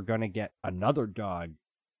because we were going to get another dog.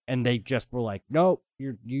 And they just were like, nope,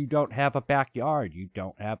 you don't have a backyard. You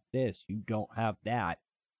don't have this. You don't have that.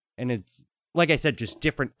 And it's, like I said, just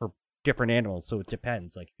different for different animals. So it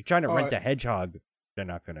depends. Like, if you're trying to rent a hedgehog, they're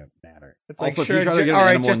not going to matter. It's like, sure, all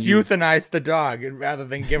right, just euthanize the dog rather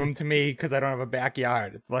than give him to me because I don't have a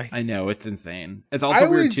backyard. It's like, I know, it's insane. It's also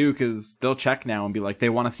weird, too, because they'll check now and be like, they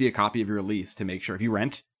want to see a copy of your lease to make sure. If you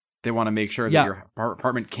rent, they want to make sure that your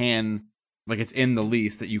apartment can, like, it's in the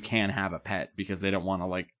lease that you can have a pet because they don't want to,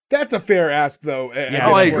 like, that's a fair ask, though. Yeah,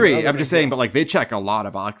 I agree. I'm just saying, but, like, they check a lot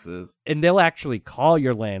of boxes. And they'll actually call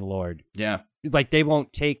your landlord. Yeah. Like, they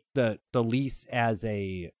won't take the lease as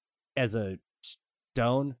a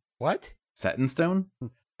stone. What? Set in stone?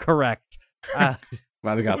 Correct. Glad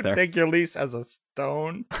we got there. Take your lease as a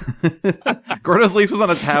stone? Gordo's lease was on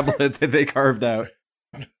a tablet that they carved out.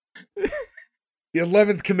 The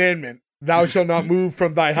 11th commandment, thou shalt not move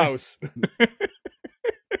from thy house.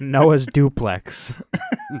 Noah's duplex.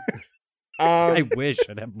 I wish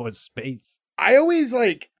I'd have more space. I always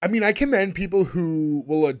I commend people who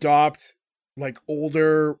will adopt like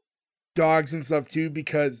older dogs and stuff too,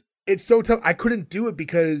 because it's so tough. I couldn't do it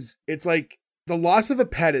because it's like the loss of a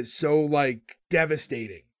pet is so like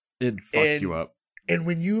devastating. It fucks you up. And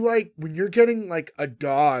when you're getting like a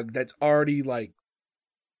dog that's already like,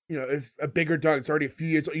 if a bigger dog, it's already a few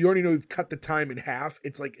years, you already know you've cut the time in half.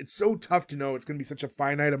 It's like, it's so tough to know it's going to be such a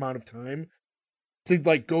finite amount of time to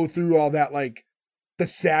like go through all that, like the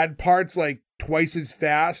sad parts, like twice as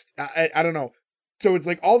fast. I don't know. So it's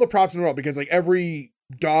like all the props in the world because like every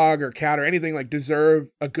dog or cat or anything like deserve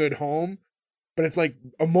a good home. But it's like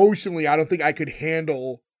emotionally, I don't think I could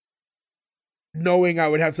handle knowing I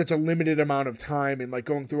would have such a limited amount of time and like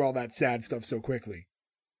going through all that sad stuff so quickly.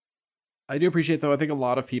 I do appreciate, though, I think a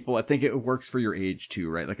lot of people, I think it works for your age too,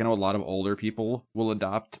 right? Like, I know a lot of older people will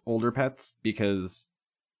adopt older pets because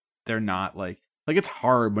they're not like it's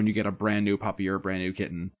hard when you get a brand new puppy or a brand new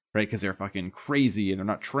kitten, right? Because they're fucking crazy and they're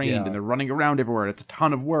not trained and they're running around everywhere. And it's a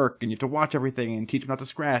ton of work and you have to watch everything and teach them not to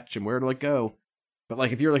scratch and where to go. But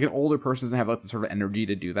like, if you're like an older person and have like the sort of energy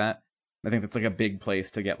to do that, I think that's like a big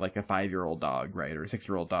place to get like a 5-year-old dog, right? Or a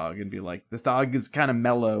 6-year-old dog and be like, this dog is kind of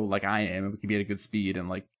mellow like I am. And we can be at a good speed and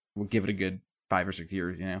like, we'll give it a good 5 or 6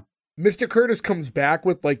 years, you know? Mr. Curtis comes back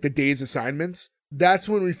with like the day's assignments. That's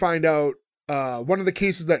when we find out one of the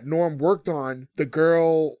cases that Norm worked on, the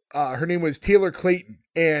girl, her name was Taylor Clayton.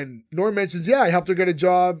 And Norm mentions, yeah, I helped her get a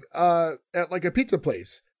job at like a pizza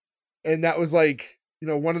place. And that was like, you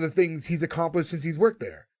know, one of the things he's accomplished since he's worked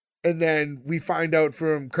there. And then we find out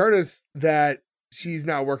from Curtis that she's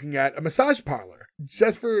now working at a massage parlor.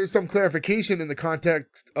 Just for some clarification in the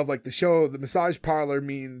context of like the show, the massage parlor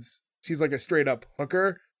means she's like a straight up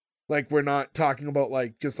hooker. Like we're not talking about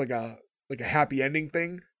like just like a happy ending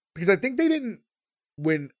thing. Because I think they didn't,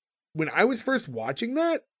 when I was first watching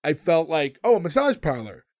that, I felt like, oh, a massage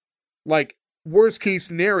parlor. Like worst case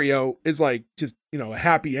scenario is like just, you know, a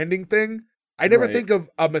happy ending thing. I never think of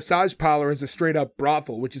a massage parlor as a straight up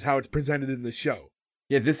brothel, which is how it's presented in the show.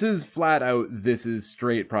 Yeah, this is flat out, this is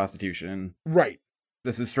straight prostitution. Right.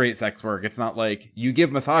 This is straight sex work. It's not like you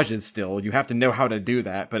give massages still. You have to know how to do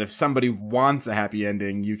that. But if somebody wants a happy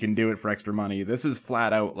ending, you can do it for extra money. This is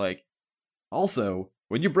flat out like, also,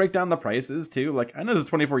 when you break down the prices too, like I know this is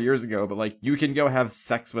 24 years ago, but like you can go have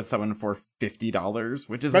sex with someone for $50,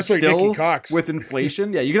 which is especially still Nikki Cox. With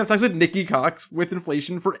inflation. Yeah, you can have sex with Nikki Cox with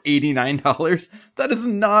inflation for $89. That is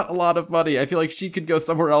not a lot of money. I feel like she could go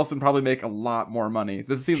somewhere else and probably make a lot more money.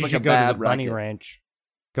 This seems like a bad bunny racket. ranch.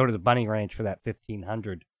 Go to the bunny ranch for that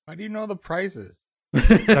 $1,500. Why do you know the prices?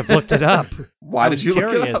 I've looked it up. Why did you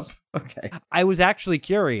look it up? Okay. I was actually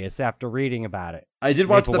curious after reading about it. I did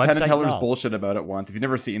watch the Penn and website Teller's now. bullshit about it once. If you've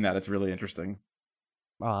never seen that, it's really interesting.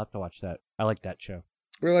 Oh, I'll have to watch that. I like that show.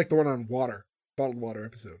 Really like the one on water, bottled water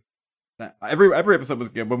episode. Every episode was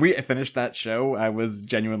good. When we finished that show, I was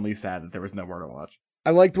genuinely sad that there was no more to watch.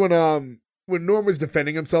 I liked when Norm was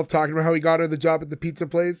defending himself, talking about how he got her the job at the pizza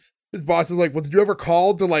place. His boss was like, well, did you ever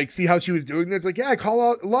call to like see how she was doing there? It's like, yeah, I call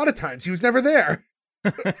out a lot of times. She was never there.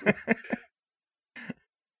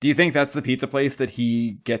 Do you think that's the pizza place that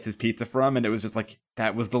he gets his pizza from? And it was just like,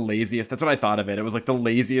 that was the laziest. That's what I thought of it. It was like the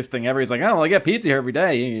laziest thing ever. He's like, oh, well, I get pizza here every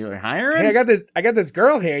day. You're hiring? Hey, I got this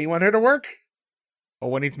girl here. You want her to work? Or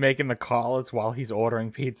when he's making the call, it's while he's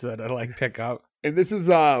ordering pizza to like pick up. And this is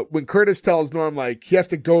when Curtis tells Norm like he has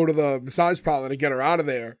to go to the massage parlor to get her out of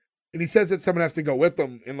there. And he says that someone has to go with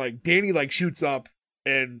them. And like Danny like shoots up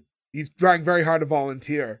and he's trying very hard to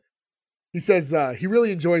volunteer. He says he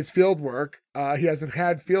really enjoys field work. He hasn't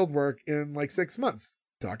had field work in like 6 months.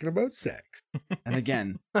 Talking about sex. And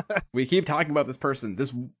again, we keep talking about this person.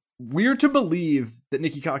 This weird to believe that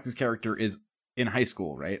Nikki Cox's character is in high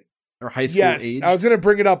school, right? Or high school age. Yes, I was going to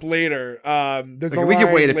bring it up later. There's we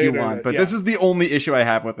can wait if you want, but this is the only issue I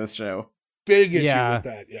have with this show. Big issue with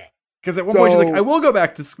that, yeah. Because at one point she's like, I will go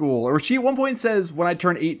back to school. Or she at one point says, when I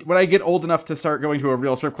turn 8, when I get old enough to start going to a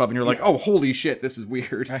real strip club, and you're like, oh, holy shit, this is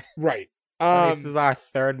weird. Right. This is our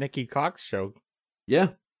third Nikki Cox show. Yeah.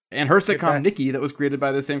 And her sitcom, Nikki, that was created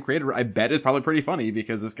by the same creator, I bet is probably pretty funny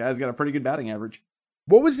because this guy's got a pretty good batting average.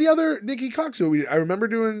 What was the other Nikki Cox show? I remember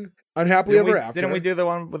doing Unhappily Ever After. Didn't we do the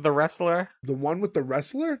one with the wrestler? The one with the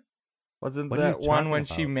wrestler? Wasn't that one when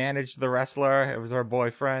she managed the wrestler? It was her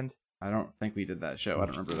boyfriend. I don't think we did that show. I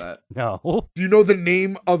don't remember that. No. Do you know the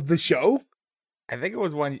name of the show? I think it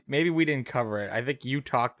was one. Maybe we didn't cover it. I think you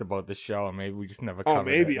talked about the show, and maybe we just never covered it. Oh,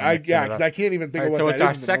 maybe. Because I can't even think of what so that it's is.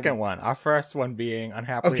 our second one. Our first one being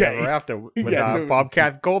Unhappily Ever After with so,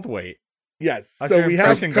 Bobcat Goldthwait. Yes. How's so your we have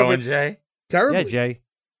impression going, Jay? Terribly. Yeah, Jay.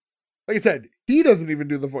 Like I said, he doesn't even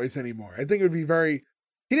do the voice anymore. I think it would be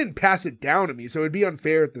he didn't pass it down to me, so it'd be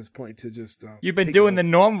unfair at this point to just... You've been doing the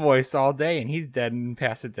Norm voice all day, and he's dead and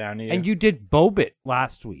pass it down to you. And you did Bobit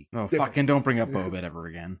last week. Oh, fucking don't bring up Bobit ever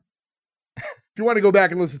again. If you want to go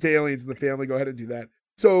back and listen to Aliens in the Family, go ahead and do that.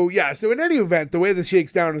 So, yeah, so in any event, the way this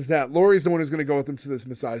shakes down is that Lori's the one who's going to go with him to this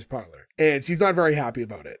massage parlor. And she's not very happy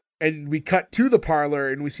about it. And we cut to the parlor,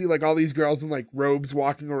 and we see, like, all these girls in, like, robes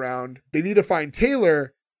walking around. They need to find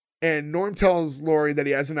Taylor, and Norm tells Lori that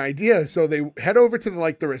he has an idea. So they head over to,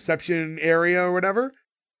 the reception area or whatever.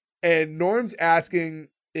 And Norm's asking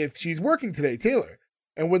if she's working today, Taylor.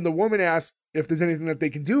 And when the woman asks if there's anything that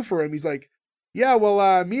they can do for him, he's like, yeah,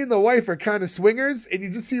 well, me and the wife are kind of swingers. And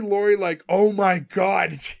you just see Lori like, oh my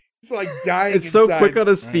God, He's like dying It's so inside. quick on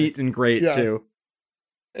his feet and great, Yeah. too.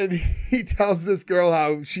 And he tells this girl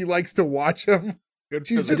how she likes to watch him. Good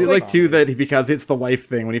She's for just I do the like, song. too, that because it's the wife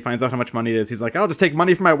thing, when he finds out how much money it is, he's like, I'll just take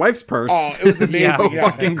money from my wife's purse. Oh, it was It's amazing. so Yeah.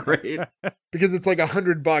 fucking great. Because it's like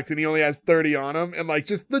 $100 and he only has 30 on him. And like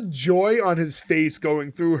just the joy on his face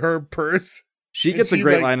going through her purse. She And gets a she,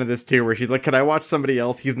 great like- line of this, too, where she's like, can I watch somebody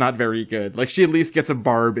else? He's not very good. Like, she at least gets a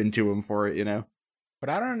barb into him for it, you know? What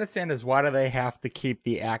I don't understand is why do they have to keep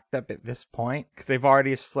the act up at this point? Because they've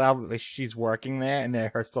already established that she's working there and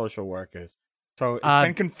they're her social workers. So it's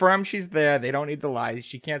been confirmed she's there. They don't need to lie.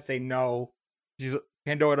 She can't say no.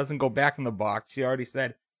 Pandora doesn't go back in the box. She already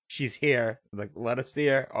said she's here. Like, let us see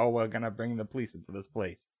her. Oh, we're going to bring the police into this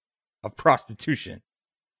place of prostitution.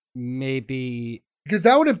 Maybe. Because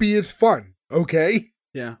that wouldn't be as fun. Okay.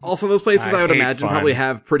 Yeah. Also, those places, I would hate imagine, fun. probably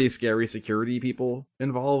have pretty scary security people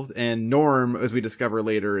involved. And Norm, as we discover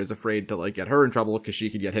later, is afraid to, like, get her in trouble because she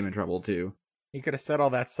could get him in trouble, too. He could have said all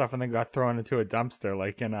that stuff and then got thrown into a dumpster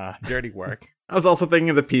like in Dirty Work. I was also thinking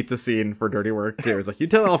of the pizza scene for Dirty Work, too. It's like, you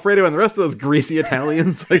tell Alfredo and the rest of those greasy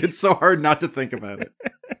Italians. Like, it's so hard not to think about it.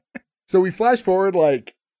 So we flash forward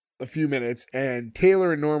like a few minutes and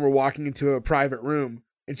Taylor and Norm are walking into a private room.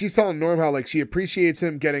 And she's telling Norm how like she appreciates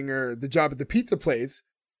him getting her the job at the pizza place,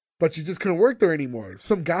 but she just couldn't work there anymore.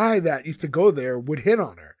 Some guy that used to go there would hit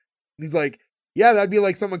on her. And he's like, yeah, that'd be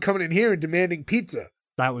like someone coming in here and demanding pizza.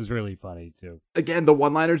 That was really funny, too. Again, the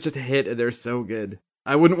one-liners just hit, and they're so good.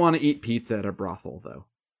 I wouldn't want to eat pizza at a brothel, though.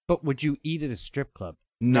 But would you eat at a strip club?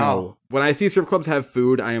 No. When I see strip clubs have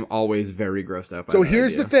food, I am always very grossed out by So that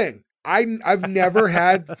here's idea. the thing. I've never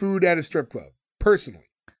had food at a strip club, personally.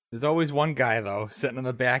 There's always one guy, though, sitting in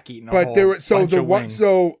the back eating a But whole there were bunch of wings.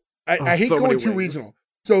 I hate so going many too wings. regional.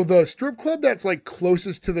 So the strip club that's like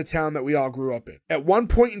closest to the town that we all grew up in. At one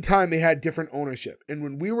point in time, they had different ownership. And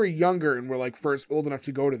when we were younger and were like first old enough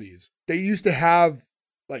to go to these, they used to have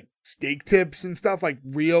like steak tips and stuff, like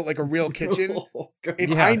a real kitchen. Oh, God.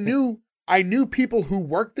 And Yeah. I knew people who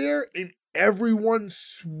worked there, and everyone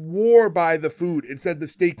swore by the food and said the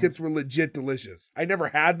steak tips were legit delicious. I never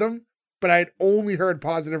had them, but I had only heard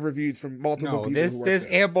positive reviews from multiple No, people. there's who worked there's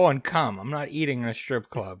there. airborne cum. I'm not eating in a strip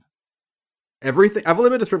club. Everything. I've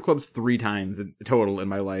only been to strip clubs 3 times in total in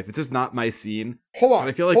my life. It's just not my scene. Hold on. But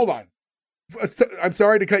I feel like- Hold on. I'm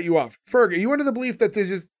sorry to cut you off. Ferg, are you under the belief that there's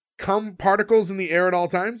just cum particles in the air at all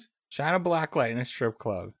times? Shine a black light in a strip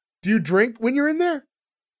club. Do you drink when you're in there?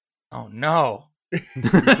 Oh no.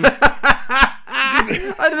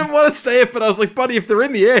 I didn't want to say it, but I was like, buddy, if they're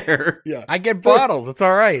in the air. Yeah. I get bottles. It's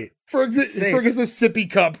all right. Ferg is a sippy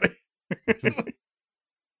cup.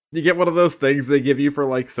 You get one of those things they give you for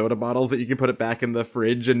like soda bottles that you can put it back in the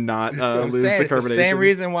fridge and not I'm lose saying the it's the carbonation. same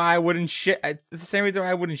reason why I wouldn't shit. It's the same reason why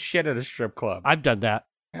I wouldn't shit at a strip club. I've done that.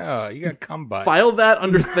 Oh, you got cum butt. File that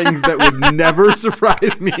under things that would never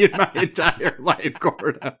surprise me in my entire life,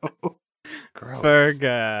 Gordo. Gross.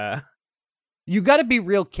 Ferg, You got to be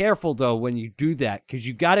real careful, though, when you do that, because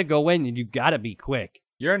you got to go in and you got to be quick.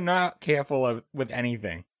 You're not careful with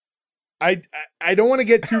anything. I don't want to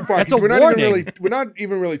get too far. That's 'cause a we're warning. we're not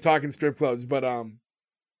even really talking strip clubs, but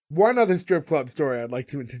one other strip club story I'd like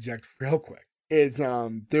to interject real quick is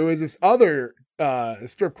there was this other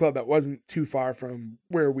strip club that wasn't too far from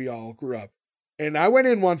where we all grew up. And I went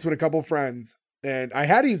in once with a couple friends and I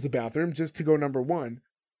had to use the bathroom just to go number 1.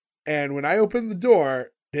 And when I opened the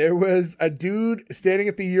door, there was a dude standing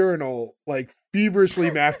at the urinal, like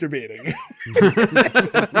feverishly masturbating.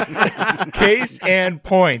 Case and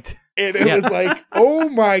point. And it Yeah. was like, oh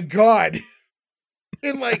my God.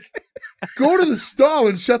 And like, go to the stall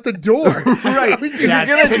and shut the door. Right. Why would If you- you're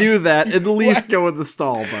gonna do that, at least go in the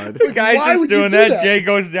stall, bud. The guy's Why just would you doing do that. that? Jay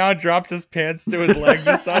goes down, drops his pants to his legs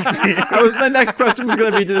and stuff. My next question was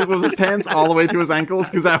gonna be, was his pants all the way to his ankles?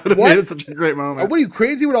 Because that would have What? made it such a great moment. What are you,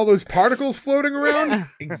 crazy with all those particles floating around?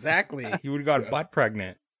 Exactly. He would have got butt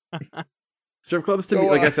pregnant. Strip clubs to So, me,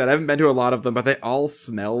 like I said, I haven't been to a lot of them, but they all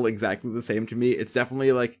smell exactly the same to me. It's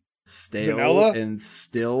definitely like stale Vanilla? and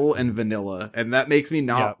still and vanilla, and that makes me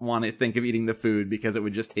not Yeah. want to think of eating the food because it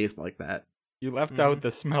would just taste like that. You left out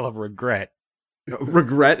the smell of regret.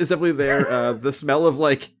 Regret is definitely there. The smell of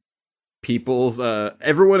like people's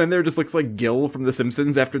everyone in there just looks like Gil from The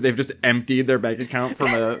Simpsons after they've just emptied their bank account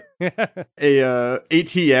from a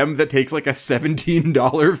ATM that takes like a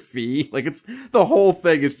 $17 fee. Like it's the whole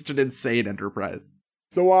thing is such an insane enterprise.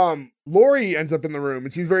 So, Lori ends up in the room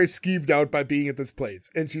and she's very skeeved out by being at this place.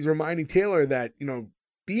 And she's reminding Taylor that,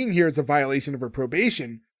 being here is a violation of her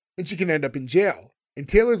probation and she can end up in jail. And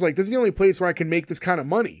Taylor's like, this is the only place where I can make this kind of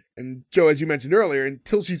money. And Joe, as you mentioned earlier,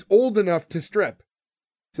 until she's old enough to strip.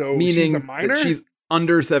 So Meaning she's a minor? that she's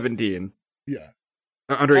under 17. Yeah.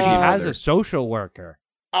 Underage She people has there. a social worker.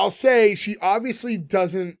 I'll say she obviously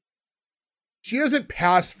doesn't. She doesn't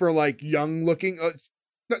pass for like young looking.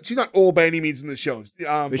 She's not old by any means in the shows.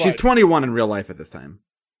 But she's 21 in real life at this time.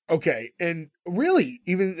 Okay, and really,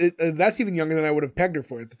 even that's even younger than I would have pegged her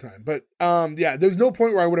for at the time. But yeah, there's no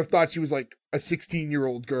point where I would have thought she was like a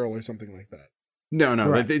 16-year-old girl or something like that. No,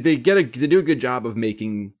 Correct. they do a good job of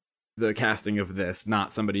making the casting of this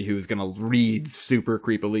not somebody who's gonna read super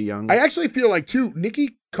creepily young. I actually feel like too,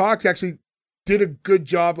 Nikki Cox actually did a good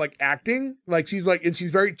job like acting. Like she's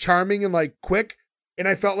very charming and like quick. And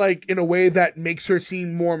I felt like in a way that makes her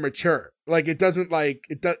seem more mature. Like it doesn't like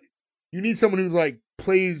it does. You need someone who's like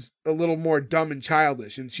plays a little more dumb and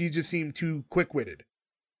childish, and she just seemed too quick-witted.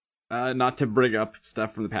 Not to bring up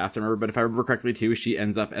stuff from the past, I remember, but if I remember correctly too, she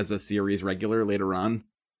ends up as a series regular later on,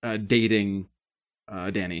 dating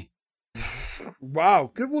Danny. Wow,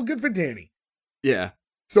 good for Danny. Yeah.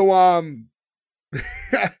 So I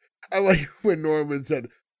like when Norman said,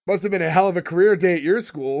 "Must have been a hell of a career day at your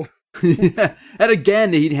school." And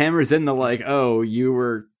again, he hammers in the like, "Oh, you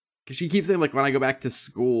were." Because she keeps saying like, "When I go back to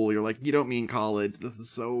school," you're like, "You don't mean college." This is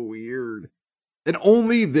so weird. And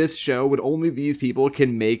only this show, with only these people,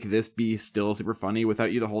 can make this be still super funny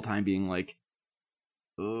without you the whole time being like,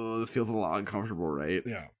 "Oh, this feels a lot uncomfortable," right?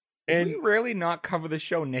 Yeah. And And we rarely not cover the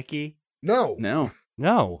show, Nikki. no, No.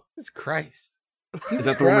 No. Jesus Christ. Is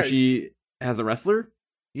that the one where she has a wrestler?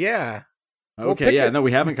 Yeah. Well, Okay, pick yeah, it. no,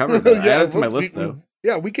 we haven't covered that. I added it to my list, though.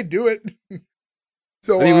 Yeah, we could do it.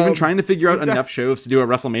 So I mean, we've been trying to figure out we've done- enough shows to do a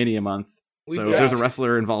WrestleMania month. We've So done- if there's a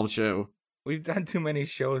wrestler-involved show. We've done too many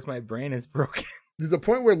shows. My brain is broken. there's a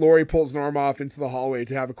point where Lori pulls Norm off into the hallway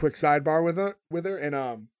to have a quick sidebar with her,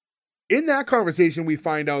 and in that conversation we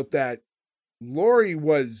find out that Lori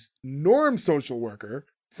was Norm's social worker.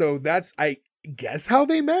 So that's, I guess, how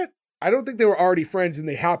they met. I don't think they were already friends and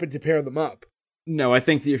they happened to pair them up. No, I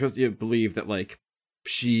think that you're supposed to believe that, like,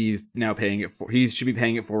 she's now paying it for. He should be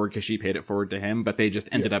paying it forward because she paid it forward to him, but they just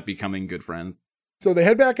ended up becoming good friends. So they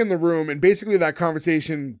head back in the room, and basically that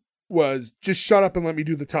conversation was just shut up and let me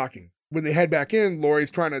do the talking. When they head back in,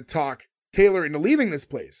 Lori's trying to talk Taylor into leaving this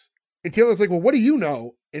place. And Taylor's like, "Well, what do you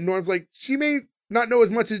know?" And Norm's like, "She may not know as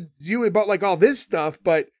much as you about like all this stuff,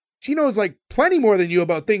 but she knows like plenty more than you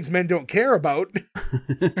about things men don't care about."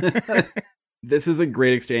 This is a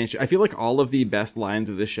great exchange. I feel like all of the best lines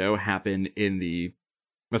of this show happen in the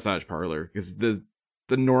massage parlor, because the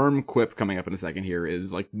Norm quip coming up in a second here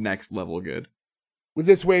is like next level good. With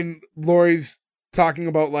this, when Lori's talking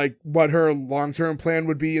about like what her long-term plan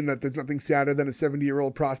would be and that there's nothing sadder than a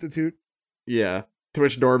 70-year-old prostitute. Yeah. To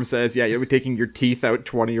which Norm says, "Yeah, you'll be taking your teeth out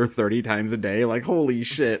 20 or 30 times a day." Like, holy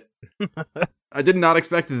shit. I did not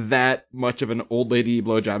expect that much of an old lady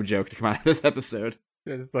blowjob joke to come out of this episode.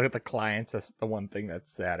 Just look at the clients. That's the one thing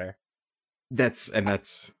that's sadder. That's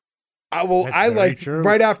That's I very liked true.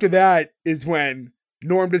 right after that is when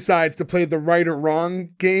Norm decides to play the right or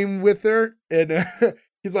wrong game with her, and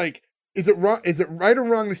he's like, "Is it wrong? Is it right or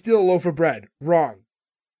wrong to steal a loaf of bread? Wrong.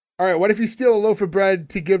 All right, what if you steal a loaf of bread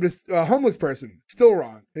to give to a homeless person? Still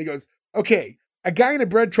wrong." And he goes, "Okay, a guy in a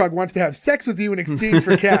bread truck wants to have sex with you in exchange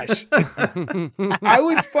for cash." I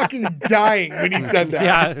was fucking dying when he said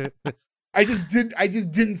that. Yeah. I just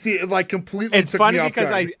didn't see it. Like completely. It's took funny me off because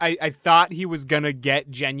guard. I thought he was gonna get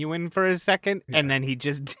genuine for a second, and then he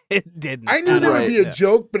just didn't. I knew there would Right, be a yeah.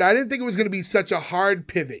 joke, but I didn't think it was going to be such a hard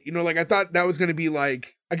pivot. You know, like I thought that was going to be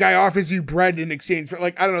like a guy offers you bread in exchange for,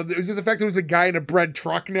 like, I don't know. It was just the fact there was a guy in a bread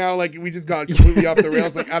truck now. Like we just got completely off the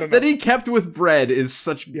rails. Like I don't know. That he kept with bread is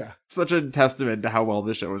such Yeah. such a testament to how well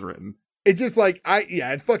this show was written. It just like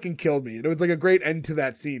it fucking killed me. It was like a great end to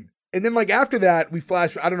that scene. And then like after that, we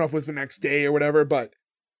flash. I don't know if it was the next day or whatever, but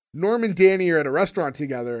Norm and Danny are at a restaurant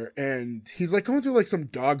together, and he's like going through like some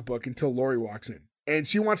dog book until Lori walks in, and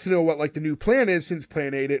she wants to know what like the new plan is since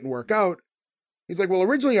Plan A didn't work out. He's like, "Well,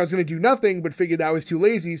 originally I was going to do nothing, but figured I was too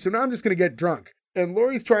lazy, so now I'm just going to get drunk." And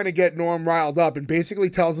Lori's trying to get Norm riled up and basically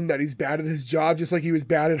tells him that he's bad at his job, just like he was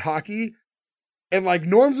bad at hockey. And like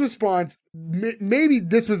Norm's response, maybe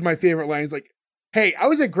this was my favorite line. He's like, "Hey, I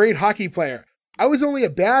was a great hockey player. I was only a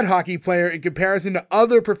bad hockey player in comparison to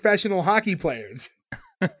other professional hockey players."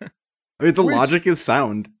 I mean, the Which- logic is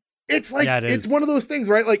sound. It's like, Yeah, it it's is. one of those things,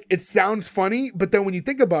 right? Like it sounds funny, but then when you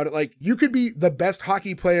think about it, like you could be the best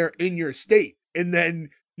hockey player in your state, and then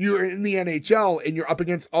you're in the NHL and you're up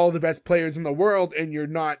against all the best players in the world, and you're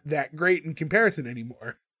not that great in comparison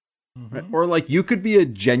anymore. Right? Or like you could be a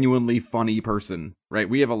genuinely funny person, right?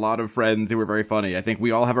 We have a lot of friends who are very funny. I think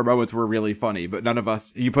we all have our moments where we're really funny, but none of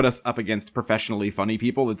us, you put us up against professionally funny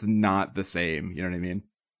people, it's not the same. You know what I mean?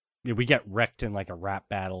 Yeah, we get wrecked in like a rap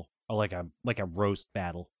battle or like a roast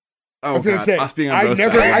battle. Oh, I was going to say, us being on I roast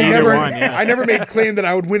never, battles. I Either never, one, yeah. I never made claim that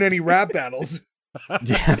I would win any rap battles.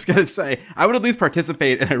 Yeah, I was gonna say I would at least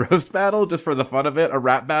participate in a roast battle just for the fun of it. A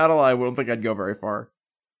rap battle, I don't think I'd go very far.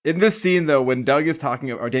 In this scene, though, when Doug is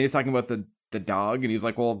talking, or Danny's talking about the dog, and he's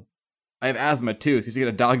like, "Well, I have asthma too, so he's get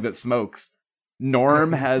a dog that smokes."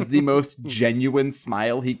 Norm has the most genuine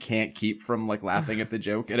smile he can't keep from like laughing at the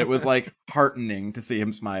joke, and it was like heartening to see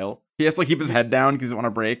him smile. He has to keep his head down because he doesn't want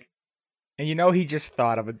to break. And you know he just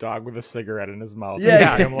thought of a dog with a cigarette in his mouth.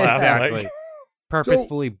 Yeah, Him laughing, exactly. like-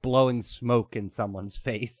 Purposefully blowing smoke in someone's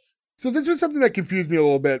face. So this was something that confused me a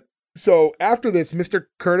little bit. So after this, Mr.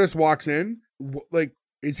 Curtis walks in. Like,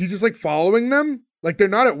 is he just like following them? Like they're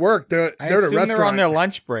not at work. They're I at a assume restaurant. they're on their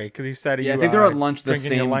lunch break because he said, Yeah, I you, think they're on lunch the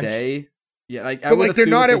drinking your same lunch? day. Yeah, like, I But would like they're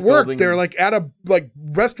assume not that at this work. building- They're like at a like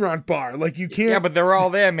restaurant bar. Like you can't. Yeah, but they're all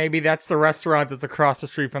there. Maybe that's the restaurant that's across the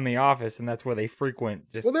street from the office, and that's where they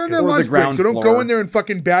frequent. Just well, they're in 'cause their Or the lunch break, ground so don't go floor. in there and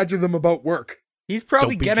fucking badger them about work. he's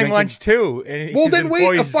probably Don't be getting drinking- lunch too. And Well, his then wait a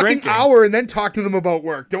employees fucking drinking. hour and then talk to them about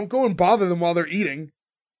work. Don't go and bother them while they're eating.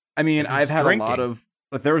 I mean, He's I've had drinking. a lot of,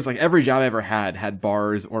 like, there was like every job I ever had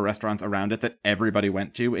bars or restaurants around it that everybody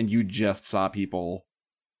went to, and you just saw people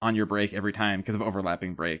on your break every time because of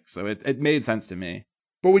overlapping breaks. So it made sense to me.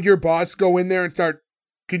 But would your boss go in there and start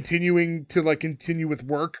continue with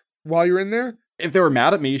work while you're in there? If they were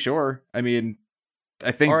mad at me, sure. I mean,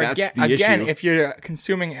 I think Or that's again, the issue. if you're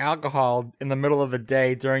consuming alcohol in the middle of the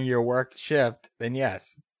day during your work shift, then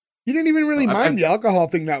yes. He didn't even really Well, mind the alcohol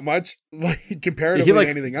thing that much, like comparatively like-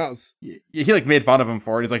 to anything else. He like made fun of him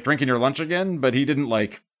for it. He's like, drinking your lunch again, but he didn't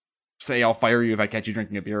like say, I'll fire you if I catch you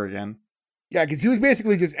drinking a beer again. Yeah, because he was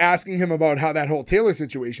basically just asking him about how that whole Taylor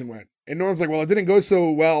situation went. And Norm's like, well, it didn't go so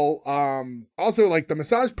well. Also, like, the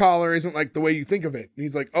massage parlor isn't like the way you think of it. And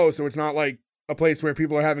he's like, oh, so it's not like a place where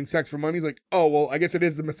people are having sex for money? He's like, oh, well, I guess it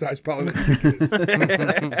is the massage parlor. that you think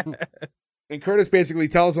it is." And Curtis basically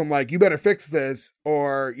tells him, like, you better fix this,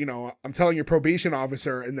 or, you know, I'm telling your probation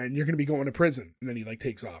officer, and then you're going to be going to prison. And then he, like,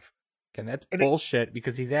 takes off. And that's And it- bullshit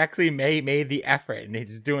because he's actually made the effort and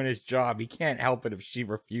he's doing his job. He can't help it if she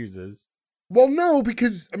refuses. Well, no,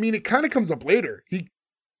 because, I mean, it kind of comes up later. He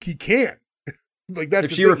can't. Like, that's If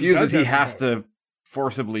the she thing, refuses, he does has have to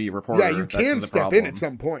forcibly report Yeah, her. you That's can the step problem. in at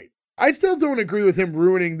some point. I still don't agree with him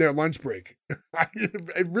ruining their lunch break.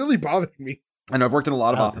 It really bothered me. I know I've worked in a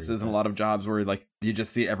lot of I'll agree offices with and a that. lot of jobs where like you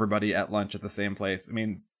just see everybody at lunch at the same place. I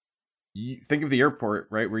mean, you think of the airport,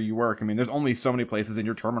 right, where you work. I mean, there's only so many places in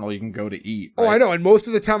your terminal you can go to eat. Oh, right? I know. And most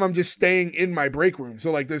of the time I'm just staying in my break room.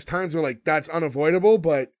 So like there's times where like that's unavoidable,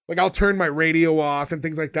 but like I'll turn my radio off and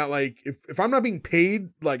things like that. Like if I'm not being paid,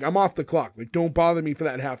 like I'm off the clock. Like don't bother me for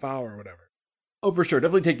that half hour or whatever. Oh, for sure.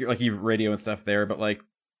 Definitely take your radio and stuff there. But like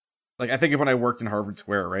I think of when I worked in Harvard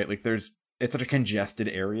Square, right? Like it's such a congested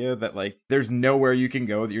area that like there's nowhere you can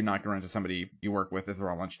go that you're not going to run into somebody you work with if they're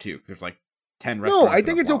on lunch too. 'Cause there's like 10 No, restaurants. I in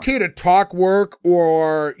think a it's block. okay to talk work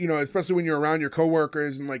or, you know, especially when you're around your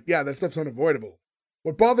coworkers and like, yeah, that stuff's unavoidable.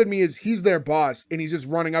 What bothered me is he's their boss and he's just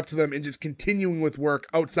running up to them and just continuing with work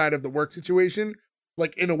outside of the work situation,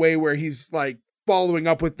 like in a way where he's like following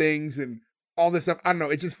up with things and all this stuff. I don't know.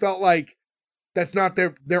 It just felt like that's not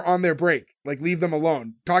they're on their break. Like leave them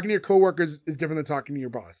alone. Talking to your coworkers is different than talking to your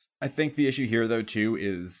boss. I think the issue here though too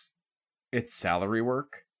is it's salary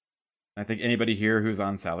work. I think anybody here who's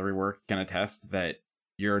on salary work can attest that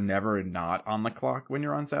you're never not on the clock when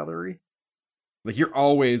you're on salary. Like you're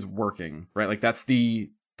always working, right? Like that's the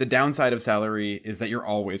downside of salary is that you're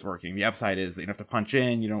always working. The upside is that you don't have to punch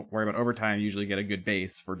in, you don't worry about overtime, you usually get a good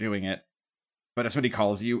base for doing it. But if somebody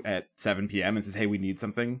calls you at 7 p.m. and says, hey, we need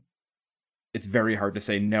something, it's very hard to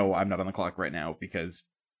say, no, I'm not on the clock right now because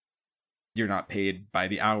you're not paid by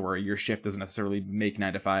the hour. Your shift doesn't necessarily make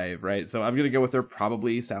 9 to 5, right? So I'm going to go with they're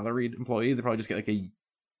probably salaried employees. They probably just get like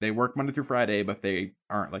they work Monday through Friday, but they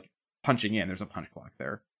aren't like punching in. There's a punch clock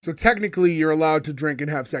there. So technically you're allowed to drink and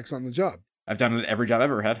have sex on the job. I've done it at every job I've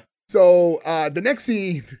ever had. So the next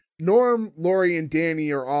scene, Norm, Lori, and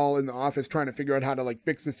Danny are all in the office trying to figure out how to like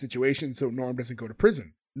fix this situation so Norm doesn't go to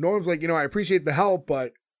prison. Norm's like, you know, I appreciate the help,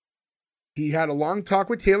 but he had a long talk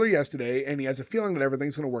with Taylor yesterday and he has a feeling that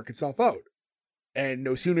everything's going to work itself out. And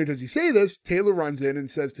no sooner does he say this, Taylor runs in and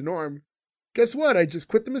says to Norm, guess what? I just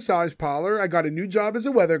quit the massage parlor. I got a new job as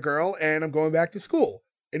a weather girl and I'm going back to school.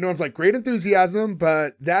 And Norm's like, great enthusiasm,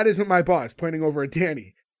 but that isn't my boss, pointing over at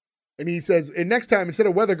Danny. And he says, and next time, instead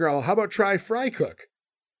of weather girl, how about try fry cook?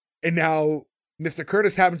 And now Mr.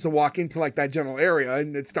 Curtis happens to walk into like that general area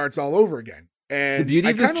and it starts all over again. And The beauty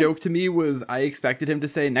I of this kinda- joke to me was I expected him to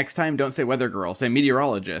say, next time, don't say weather girl, say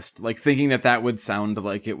meteorologist. Like thinking that would sound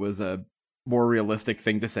like it was a more realistic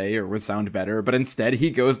thing to say or would sound better, but instead he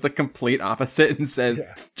goes the complete opposite and says,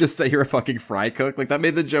 just say you're a fucking fry cook. Like, that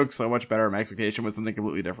made the joke so much better. My expectation was something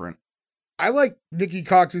completely different. I like Nikki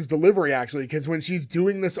Cox's delivery, actually, because when she's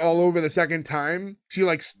doing this all over the second time, she,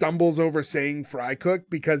 like, stumbles over saying fry cook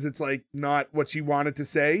because it's, like, not what she wanted to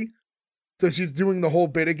say. So she's doing the whole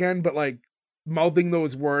bit again, but, like, mouthing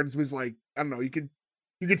those words was, like, I don't know, you could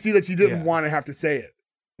see that she didn't want to have to say it.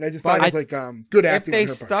 And I just thought it was, like, good acting. If they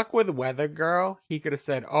stuck with Weather Girl, he could have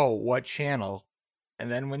said, oh, what channel? And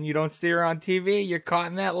then when you don't see her on TV, you're caught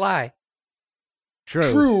in that lie.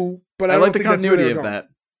 True, but I like the continuity of that.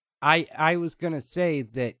 I was going to say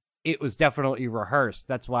that it was definitely rehearsed.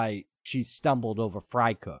 That's why she stumbled over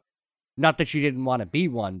Fry Cook. Not that she didn't want to be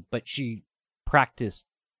one, but she practiced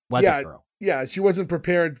Weather Girl. Yeah, she wasn't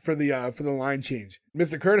prepared for the line change.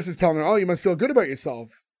 Mr. Curtis is telling her, oh, you must feel good about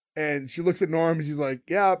yourself. And she looks at Norm and she's like,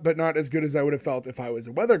 yeah, but not as good as I would have felt if I was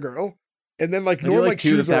a Weather Girl. And then, like, Norm, like,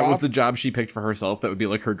 shoos her off. That was the job she picked for herself. That would be,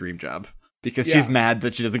 like, her dream job. Because she's mad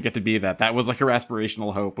that she doesn't get to be that. That was, like, her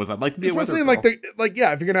aspirational hope, was I'd like to be a Weather Girl. Like, if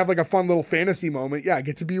you're going to have, like, a fun little fantasy moment,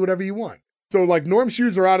 get to be whatever you want. So, like, Norm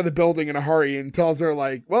shoos her out of the building in a hurry and tells her,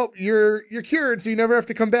 like, well, you're cured, so you never have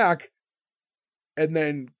to come back. And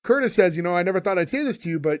then Curtis says, I never thought I'd say this to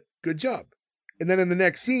you, but good job. And then in the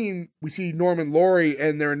next scene, we see Norm and Lori,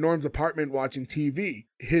 and they're in Norm's apartment watching TV.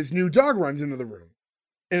 His new dog runs into the room.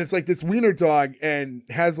 And it's like this wiener dog and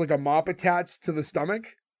has like a mop attached to the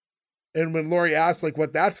stomach. And when Lori asks like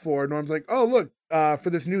what that's for, Norm's like, oh, look, for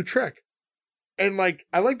this new trick. And like,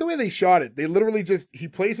 I like the way they shot it. They literally he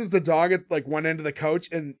places the dog at like one end of the couch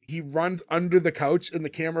and he runs under the couch and the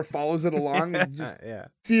camera follows it along and just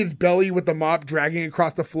see its belly with the mop dragging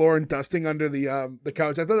across the floor and dusting under the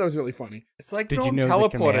couch. I thought that was really funny. It's like Norm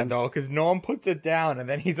teleported though, because Norm puts it down and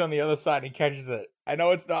then he's on the other side and he catches it. I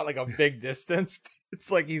know it's not like a big distance, but it's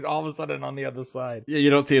like he's all of a sudden on the other side. Yeah, you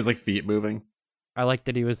don't see his like feet moving. I like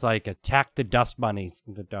that he was like, attack the dust bunnies.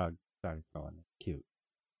 The dog started going. Cute.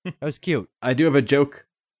 That was cute. I do have a joke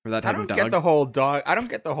for that type of dog. I don't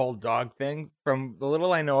get the whole dog thing. From the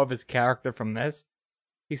little I know of his character from this,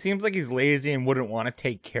 he seems like he's lazy and wouldn't want to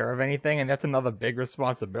take care of anything, and that's another big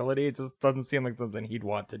responsibility. It just doesn't seem like something he'd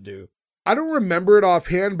want to do. I don't remember it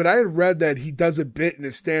offhand, but I had read that he does a bit in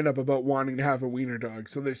his stand-up about wanting to have a wiener dog.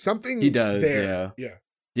 So there's something he does there. Yeah.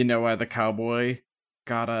 You know why the cowboy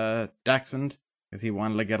got a dachshund? Because he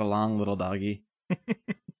wanted to get along, little doggy.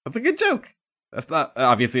 That's a good joke. That's not,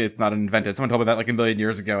 obviously it's not invented. Someone told me that like a million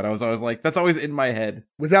years ago, and I was always like, that's always in my head.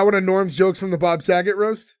 Was that one of Norm's jokes from the Bob Saget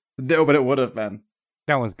roast? No, but it would have been.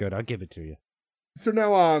 That one's good. I'll give it to you. So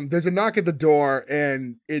now there's a knock at the door,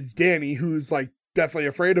 and it's Danny, who's like definitely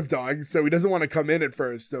afraid of dogs, so he doesn't want to come in at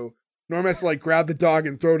first. So Norm has to like grab the dog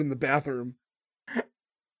and throw it in the bathroom.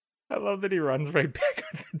 I love that he runs right back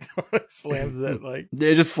on the door, slams it like.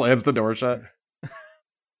 Yeah, just slams the door shut.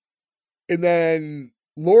 And then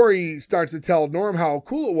Lori starts to tell Norm how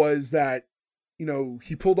cool it was that,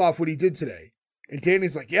 he pulled off what he did today. And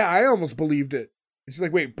Danny's like, yeah, I almost believed it. And she's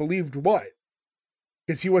like, wait, believed what?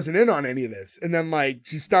 Because he wasn't in on any of this. And then, like,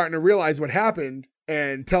 she's starting to realize what happened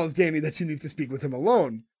and tells Danny that she needs to speak with him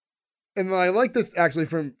alone. And I like this actually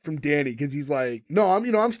from Danny, because he's like, no,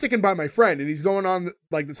 I'm sticking by my friend. And he's going on,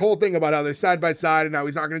 like, this whole thing about how they're side by side and how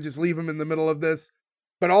he's not going to just leave him in the middle of this.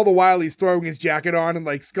 But all the while, he's throwing his jacket on and,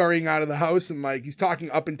 like, scurrying out of the house. And, like, he's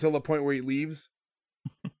talking up until the point where he leaves.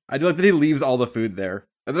 I do like that he leaves all the food there.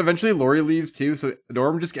 And then eventually Lori leaves, too. So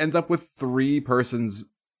Norm just ends up with 3 persons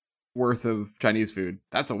worth of Chinese food.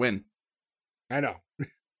 That's a win. I know.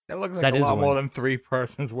 That looks like a lot more than 3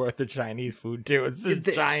 persons worth of Chinese food, too. It's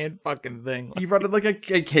this giant fucking thing. He brought in,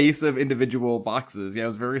 like, a case of individual boxes. Yeah, it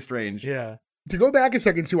was very strange. Yeah. To go back a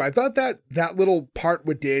second, too, I thought that little part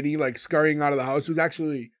with Danny, like, scurrying out of the house was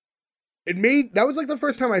actually... that was, like, the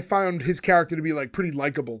first time I found his character to be, like, pretty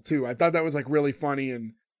likable, too. I thought that was, like, really funny,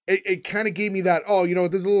 and it kind of gave me that,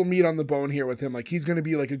 there's a little meat on the bone here with him. Like, he's going to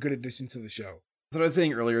be, like, a good addition to the show. So I was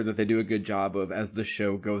saying earlier that they do a good job of, as the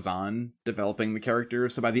show goes on, developing the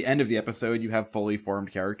characters. So by the end of the episode, you have fully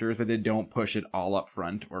formed characters, but they don't push it all up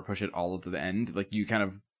front or push it all to the end. Like, you kind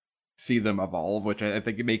of see them evolve, which I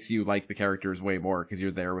think it makes you like the characters way more because you're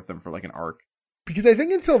there with them for like an arc. Because I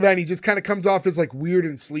think until then he just kind of comes off as like weird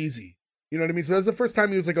and sleazy. You know what I mean? So that's the first time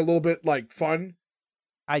he was like a little bit like fun.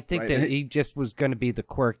 I think that he just was going to be the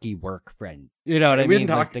quirky work friend. You know what I mean?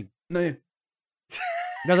 Didn't talk.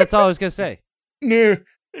 No, that's all I was going to say. No.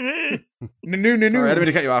 Sorry, I didn't mean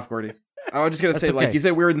to cut you off, Gordy. I was just going to say, okay. Like, you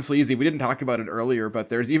said weird and sleazy. We didn't talk about it earlier, but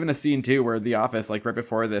there's even a scene, too, where The Office, like, right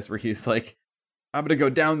before this, where he's, like, I'm gonna go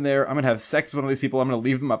down there. I'm gonna have sex with one of these people. I'm gonna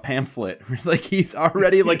leave them a pamphlet. Like he's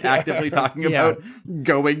already like actively talking about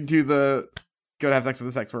going to have sex with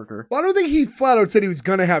a sex worker. Well, I don't think he flat out said he was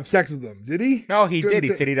gonna have sex with them. Did he? No, he did. He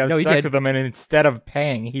said he'd have sex with them, and instead of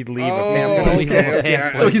paying, he'd leave a pamphlet.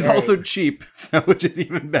 Okay. So he's also cheap, so which is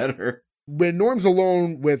even better. When Norm's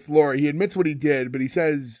alone with Laura, he admits what he did, but he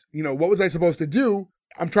says, what was I supposed to do?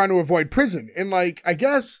 I'm trying to avoid prison. And like, I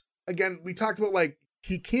guess, again, we talked about like,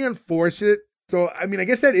 he can force it. So, I mean, I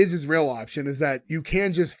guess that is his real option, is that you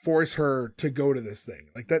can just force her to go to this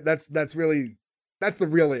thing. Like that's the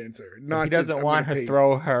real answer. Not he doesn't just, want to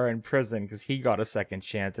throw her in prison because he got a second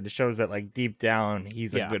chance, and it shows that like deep down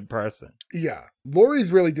he's a good person. Yeah,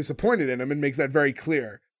 Lori's really disappointed in him and makes that very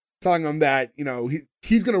clear, telling him that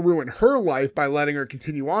he's going to ruin her life by letting her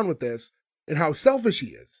continue on with this, and how selfish he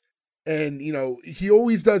is, and he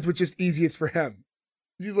always does what's just easiest for him.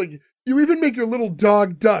 She's like, you even make your little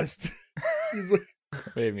dog dust. She's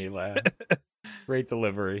like, made me laugh. Great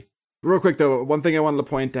delivery. Real quick though, one thing I wanted to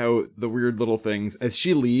point out, the weird little things. As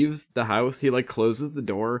she leaves the house, he like closes the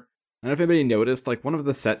door. I don't know if anybody noticed, like one of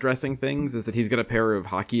the set dressing things is that he's got a pair of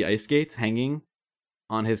hockey ice skates hanging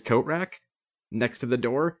on his coat rack next to the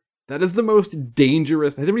door. That is the most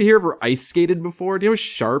dangerous. Has anybody here ever ice skated before? Do you know how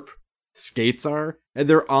sharp skates are? And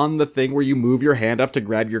they're on the thing where you move your hand up to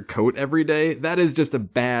grab your coat every day. That is just a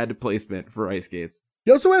bad placement for ice skates.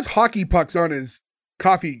 He also has hockey pucks on his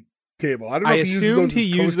coffee table. I don't know if he uses those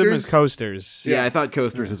used them as coasters. Yeah, I thought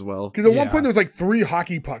coasters as well. Because at one point there was like 3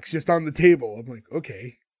 hockey pucks just on the table. I'm like,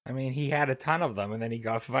 okay. I mean, he had a ton of them, and then he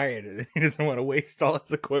got fired, and he doesn't want to waste all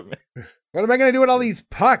his equipment. What am I going to do with all these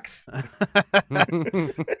pucks?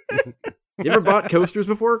 You ever bought coasters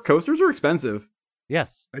before? Coasters are expensive.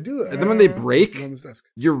 Yes. I do. And then when they break,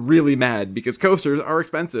 you're really mad because coasters are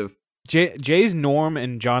expensive. Jay's Norm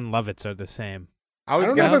and John Lovitz are the same. I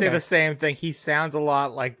was going to say the same thing. He sounds a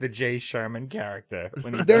lot like the Jay Sherman character.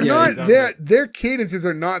 When he They're not, their cadences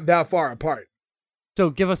are not that far apart. So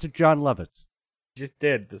give us a John Lovitz. Just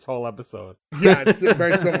did this whole episode. Yeah, it's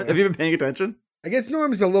very similar. Have you been paying attention? I guess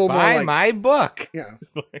Norm is a little more like... my book. Yeah.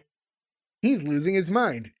 He's losing his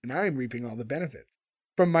mind, and I'm reaping all the benefits.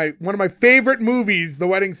 From one of my favorite movies, The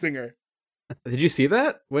Wedding Singer. Did you see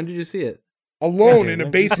that? When did you see it? Alone in a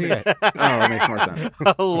basement. Oh, that makes more sense.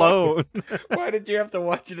 Alone. Why did you have to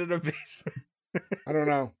watch it in a basement? I don't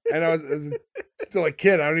know. And I was still a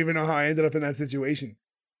kid. I don't even know how I ended up in that situation.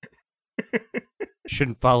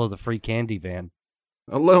 Shouldn't follow the free candy van.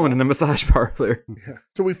 Alone in a massage parlor. Yeah.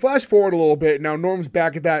 So we flash forward a little bit. Now Norm's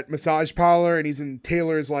back at that massage parlor, and he's in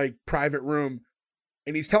Taylor's like private room.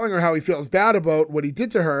 And he's telling her how he feels bad about what he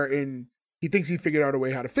did to her, and he thinks he figured out a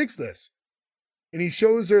way how to fix this. And he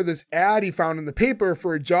shows her this ad he found in the paper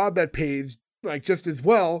for a job that pays like just as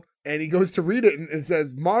well. And he goes to read it, and it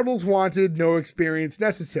says, models wanted, no experience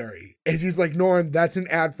necessary. And she's like, Norm, that's an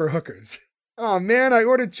ad for hookers. Oh man, I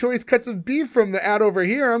ordered choice cuts of beef from the ad over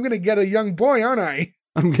here. I'm going to get a young boy, aren't I?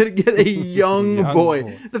 I'm going to get a young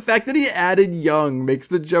boy. The fact that he added young makes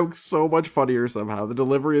the joke so much funnier somehow. The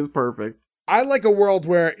delivery is perfect. I like a world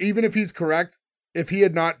where even if he's correct, if he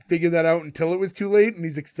had not figured that out until it was too late and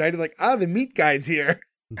he's excited, like, the meat guy's here.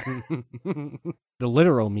 The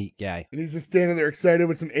literal meat guy. And he's just standing there excited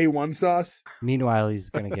with some A1 sauce. Meanwhile, he's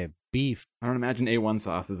going to get beef. I don't imagine A1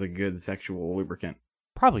 sauce is a good sexual lubricant.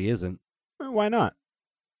 Probably isn't. Why not?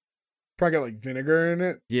 Probably got like vinegar in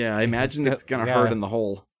it. Yeah, I imagine it's going to hurt in the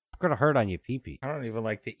hole. It's going to hurt on your pee-pee. I don't even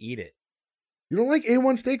like to eat it. You don't like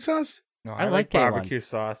A1 steak sauce? No, I like barbecue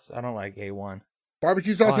sauce. I don't like A1.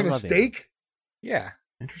 Barbecue sauce on a steak? A1. Yeah.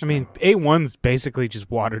 Interesting. I mean, A1's basically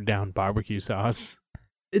just watered down barbecue sauce.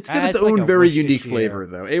 It's got its own like very unique flavor,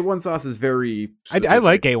 though. A1 sauce is very I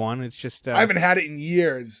like A1. It's just... I haven't had it in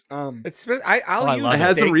years. I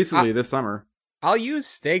had some recently this summer. I'll use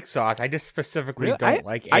steak sauce. I just specifically don't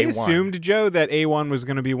like A1. I assumed, Joe, that A1 was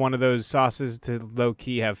going to be one of those sauces to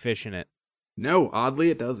low-key have fish in it. No, oddly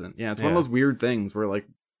it doesn't. Yeah, it's one of those weird things where like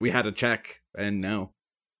we had to check and no.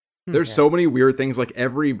 There's so many weird things, like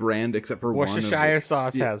every brand except for Worcestershire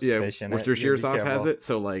sauce has fish in it. Worcestershire sauce has it.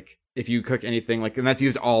 So like if you cook anything like, and that's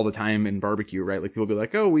used all the time in barbecue, right? Like people be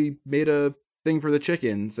like, oh, we made a thing for the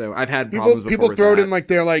chicken. So I've had problems before. People throw it in like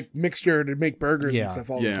their like mixture to make burgers and stuff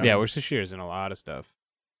all the time. Yeah, Worcestershire's in a lot of stuff.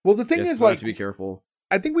 Well, the thing is, like, have to be careful.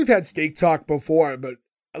 I think we've had steak talk before, but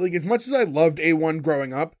like as much as I loved A1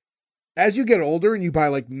 growing up, as you get older and you buy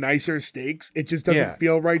like nicer steaks, it just doesn't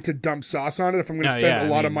feel right to dump sauce on it if I'm going to spend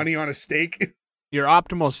a lot of money on a steak. Your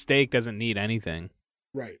optimal steak doesn't need anything.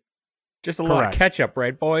 Right. Just a lot of ketchup,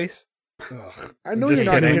 right, boys? Ugh. I know you're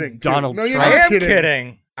not kidding. Donald Trump. I am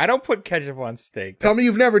kidding. I don't put ketchup on steak. Tell me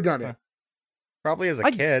you've never done it. Probably as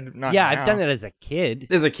a kid, not Yeah, now. I've done it as a kid.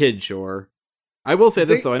 As a kid, sure. I will say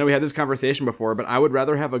this, though. I know we had this conversation before, but I would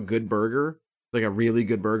rather have a good burger, like a really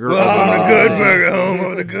good burger. The good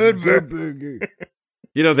burger, the good burger.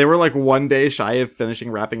 You know, they were like one day shy of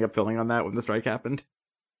wrapping up filling on that when the strike happened.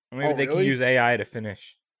 Maybe they can use AI to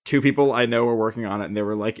finish. 2 people I know were working on it, and they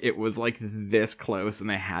were like, it was like this close, and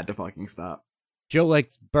they had to fucking stop. Joe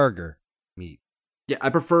likes burger meat. Yeah, I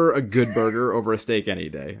prefer a good burger over a steak any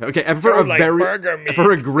day. Okay, I prefer burger meat. I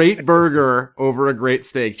prefer a great burger over a great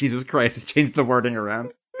steak. Jesus Christ, it's changed the wording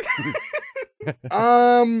around.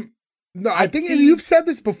 No, I think you've said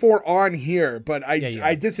this before on here, but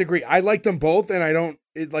I disagree. I like them both, and I don't.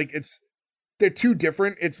 They're too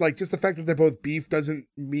different. It's like just the fact that they're both beef doesn't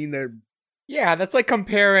mean they're. Yeah, that's like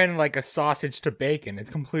comparing like a sausage to bacon. It's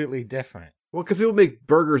completely different. Well, because people make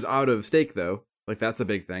burgers out of steak, though. Like that's a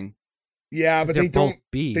big thing. Yeah, but they don't.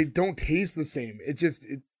 Beef. They don't taste the same. It just.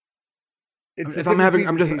 It's if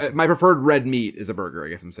my preferred red meat is a burger. I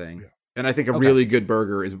guess I'm saying, and I think a really good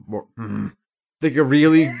burger is more. I think a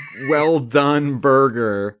really well done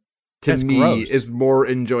burger to That's me gross. is more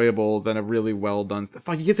enjoyable than a really well done.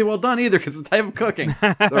 Fuck, you can't say well done either because it's a type of cooking.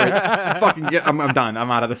 All right, I'm done. I'm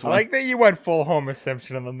out of this I one. like that you went full Homer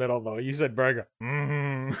Simpson in the middle though. You said burger.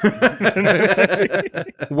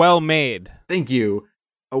 Well made. Thank you.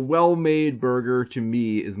 A well-made burger to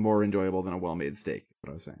me is more enjoyable than a well-made steak. Is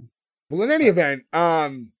what I was saying. Well, in any event,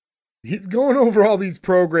 he's going over all these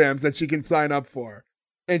programs that she can sign up for,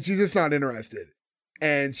 and she's just not interested.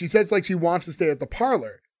 And she says like she wants to stay at the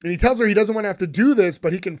parlor. And he tells her he doesn't want to have to do this,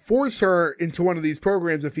 but he can force her into one of these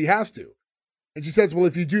programs if he has to. And she says, well,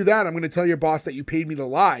 if you do that, I'm going to tell your boss that you paid me to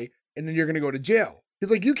lie, and then you're going to go to jail. He's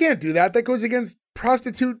like, you can't do that. That goes against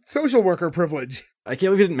prostitute social worker privilege. I can't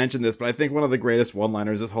believe you didn't mention this, but I think one of the greatest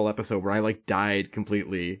one-liners this whole episode where I like died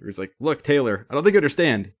completely. It's like, look, Taylor, I don't think you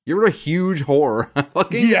understand. You're a huge whore.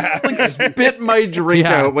 Like spit my drink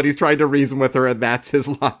out when he's trying to reason with her, and that's his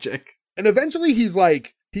logic. And eventually he's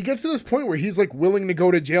like, he gets to this point where he's like willing to go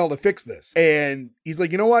to jail to fix this. And he's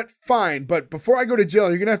like, you know what? Fine. But before I go to jail,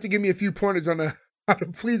 you're going to have to give me a few pointers on how to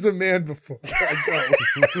please a man before I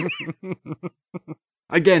go.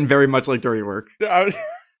 Again, very much like dirty work. And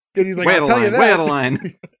he's like, I'll tell you that. Way out of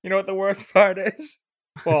line. You know what the worst part is?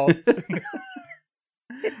 Well,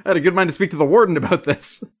 I had a good mind to speak to the warden about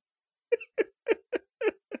this.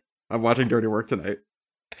 I'm watching Dirty Work tonight.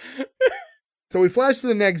 So we flash to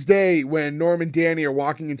the next day when Norm and Danny are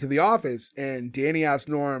walking into the office, and Danny asks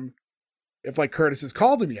Norm if like Curtis has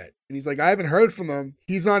called him yet. And he's like, I haven't heard from him.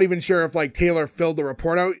 He's not even sure if like Taylor filled the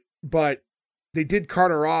report out, but they did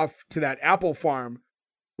cart her off to that apple farm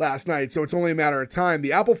last night, so it's only a matter of time.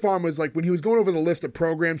 The apple farm was like, when he was going over the list of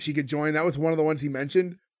programs she could join, that was one of the ones he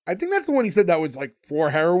mentioned. I think that's the one he said that was like for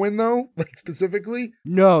heroin though, like specifically.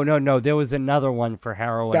 No. There was another one for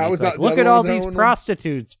heroin. That He's was like, the look other at all one, these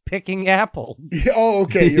prostitutes picking apples. Yeah, oh,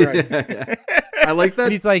 okay, you're right. Yeah. I like that.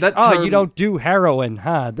 And he's like, that oh, term, you don't do heroin,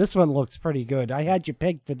 huh? This one looks pretty good. I had you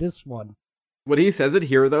pegged for this one. When he says it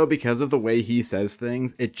here, though, because of the way he says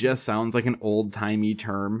things, it just sounds like an old-timey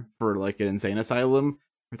term for like an insane asylum.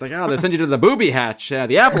 It's like, oh, they send you to the booby hatch,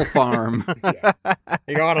 the apple farm.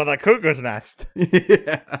 you go to the cuckoo's nest.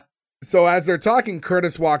 Yeah. So as they're talking,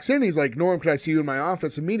 Curtis walks in. He's like, Norm, could I see you in my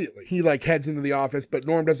office immediately? He like heads into the office, but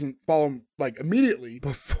Norm doesn't follow him like immediately.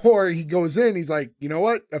 Before he goes in, he's like, you know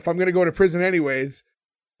what? If I'm going to go to prison anyways.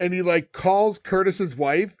 And he like calls Curtis's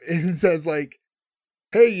wife and says like,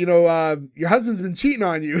 hey, you know, your husband's been cheating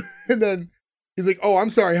on you. And then he's like, oh, I'm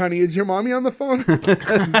sorry, honey. Is your mommy on the phone?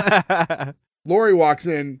 Lori walks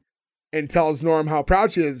in and tells Norm how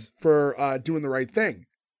proud she is for doing the right thing.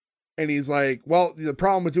 And he's like, well, the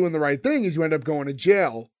problem with doing the right thing is you end up going to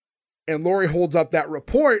jail. And Lori holds up that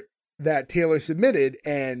report that Taylor submitted,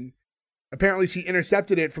 and apparently she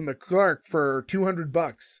intercepted it from the clerk for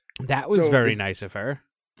 $200. That was very nice of her.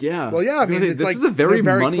 Yeah. Well, yeah, I mean, it's this like, is a very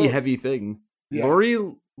they're money-heavy thing. Yeah.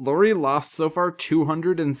 Lori lost so far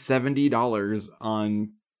 $270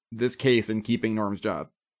 on this case and keeping Norm's job.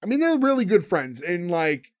 I mean, they're really good friends. And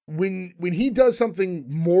like when he does something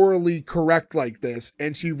morally correct like this,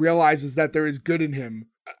 and she realizes that there is good in him,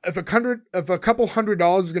 if a couple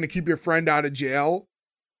 $100 is going to keep your friend out of jail,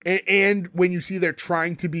 and when you see they're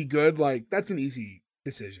trying to be good, like that's an easy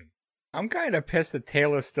decision. I'm kind of pissed that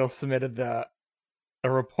Taylor still submitted the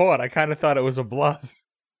report. I kind of thought it was a bluff.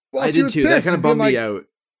 Well, I did too. That kind of bummed me out.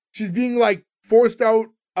 She's being like forced out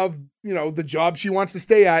of, you know, the job she wants to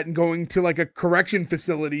stay at and going to like a correction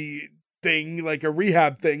facility thing, like a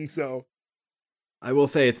rehab thing. So I will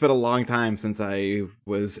say it's been a long time since I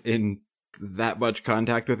was in that much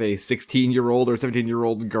contact with a 16-year-old or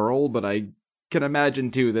 17-year-old girl, but I can imagine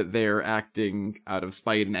too that they're acting out of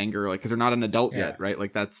spite and anger, like, because they're not an adult yet, right?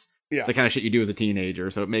 Like, that's the kind of shit you do as a teenager.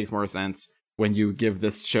 So it makes more sense when you give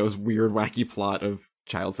this show's weird, wacky plot of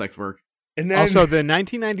child sex work. And then, also, the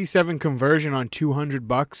 1997 conversion on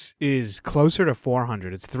 $200 is closer to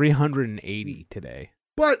 $400. It's $380 today.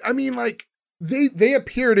 But I mean, like, they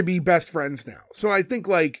appear to be best friends now. So I think,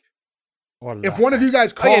 like, if one of you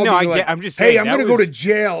guys called I'm just saying, hey, I'm going to go to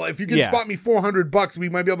jail. If you can spot me $400, we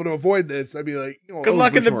might be able to avoid this. I'd be like, good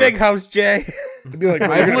luck in the big house, Jay. I'd be like,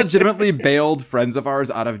 I've legitimately bailed friends of ours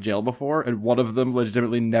out of jail before, and one of them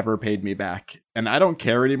legitimately never paid me back. And I don't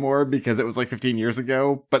care anymore because it was like 15 years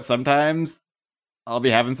ago. But sometimes I'll be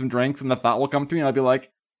having some drinks and the thought will come to me and I'll be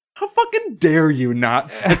like, how fucking dare you not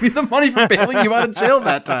send me the money for bailing you out of jail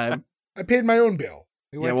that time? I paid my own bail.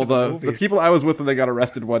 The people I was with when they got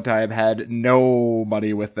arrested one time had no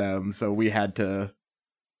money with them, so we had to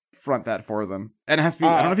front that for them. And it has to be,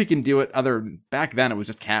 I don't know if you can do it back then it was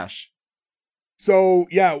just cash. So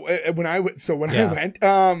yeah, when I went, so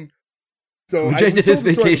Jay did his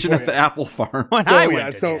vacation at the apple farm.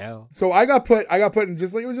 So I got put in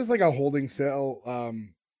it was just like a holding cell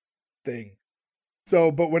thing.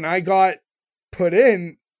 So, but when I got put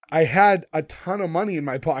in, I had a ton of money in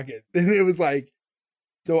my pocket, and it was like,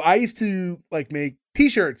 so I used to like make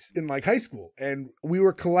t-shirts in like high school, and we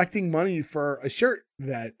were collecting money for a shirt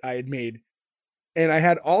that I had made, and I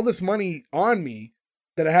had all this money on me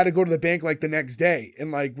that I had to go to the bank like the next day.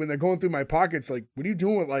 And like when they're going through my pockets, like, what are you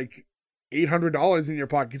doing with like $800 in your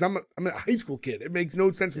pocket? Because I'm a high school kid. It makes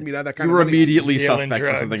no sense for me to have that kind of money. You're immediately suspect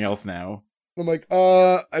for something else now. I'm like,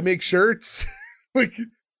 I make shirts. Like,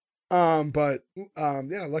 but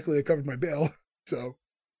luckily I covered my bail. So.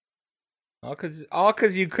 All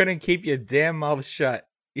cause you couldn't keep your damn mouth shut.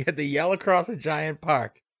 You had to yell across a giant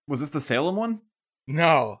park. Was this the Salem one?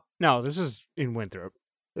 No, this is in Winthrop.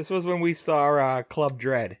 This was when we saw Club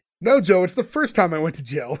Dread. No, Joe, it's the first time I went to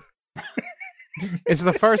jail. It's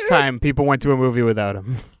the first time people went to a movie without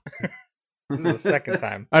him. This is the second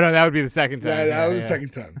time. Oh, no, that would be the second time. Yeah, that was the second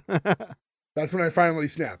time. That's when I finally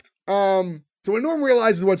snapped. So when Norm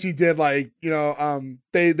realizes what she did, like,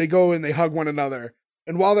 they go and they hug one another.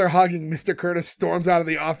 And while they're hugging, Mr. Curtis storms out of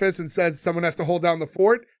the office and says someone has to hold down the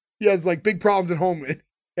fort. He has like big problems at home and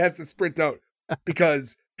he has to sprint out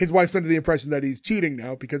because his wife's under the impression that he's cheating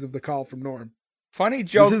now because of the call from Norm. Funny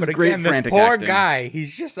joke, but again, this poor guy,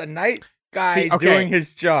 he's just a nice guy doing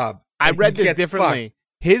his job. I read this differently. Fucked.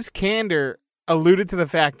 His candor alluded to the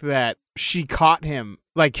fact that she caught him.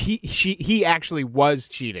 Like he actually was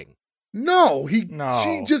cheating. No,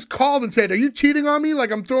 she just called and said, "Are you cheating on me?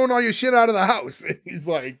 Like I'm throwing all your shit out of the house." And he's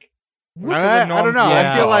like, I don't know.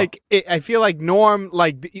 Yeah. I feel like Norm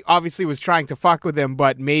obviously was trying to fuck with him,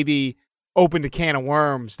 but maybe opened a can of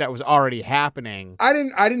worms that was already happening. I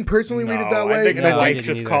didn't personally read it that way. I think the wife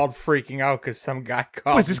just called freaking out because some guy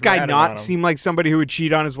called. Does this guy not seem like somebody who would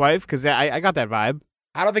cheat on his wife? Because I got that vibe.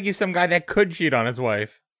 I don't think he's some guy that could cheat on his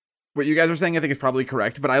wife. What you guys are saying, I think, is probably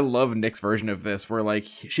correct, but I love Nick's version of this, where, like,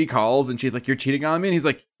 she calls and she's like, "You're cheating on me?" And he's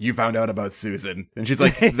like, "You found out about Susan." And she's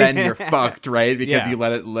like, "Then you're fucked, right? Because you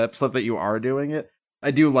let it lip slip that you are doing it."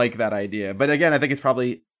 I do like that idea. But again, I think it's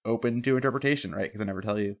probably open to interpretation, right? Because I never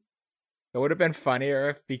tell you. It would have been funnier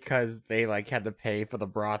if, because they, like, had to pay for the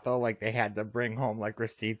brothel, like, they had to bring home, like,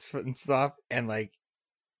 receipts and stuff, and, like,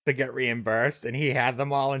 to get reimbursed, and he had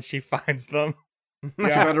them all and she finds them. She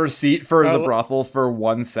got a receipt for the brothel for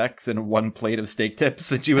 1 sex and 1 plate of steak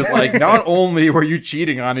tips, and she was like, "Not only were you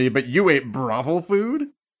cheating on me, but you ate brothel food."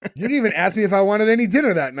 You didn't even ask me if I wanted any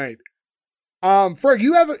dinner that night. Ferg,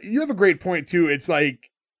 you have a great point too. It's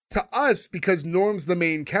like, to us, because Norm's the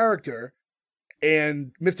main character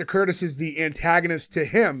and Mr. Curtis is the antagonist to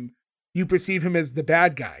him, you perceive him as the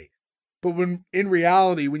bad guy. But when in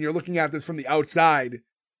reality, when you're looking at this from the outside,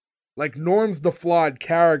 like, Norm's the flawed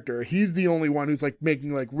character. He's the only one who's, like,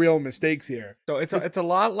 making, like, real mistakes here. So it's a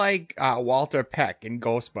lot like Walter Peck in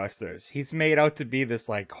Ghostbusters. He's made out to be this,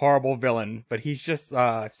 like, horrible villain, but he's just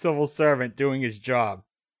a civil servant doing his job.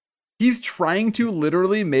 He's trying to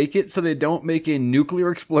literally make it so they don't make a nuclear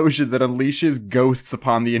explosion that unleashes ghosts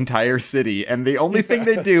upon the entire city. And the only thing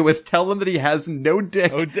they do is tell him that he has no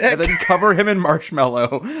dick. And then cover him in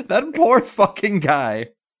marshmallow. That poor fucking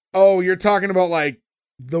guy. Oh, you're talking about, like,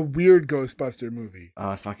 the weird Ghostbuster movie. Oh,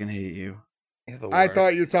 I fucking hate you. I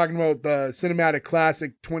thought you were talking about the cinematic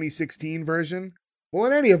classic 2016 version. Well,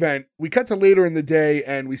 in any event, we cut to later in the day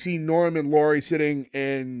and we see Norm and Laurie sitting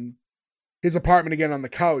in his apartment again on the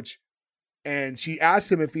couch. And she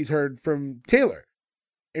asks him if he's heard from Taylor.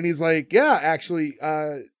 And he's like, "Yeah, actually,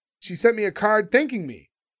 she sent me a card thanking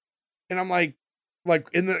me." And I'm like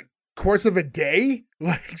in the course of a day.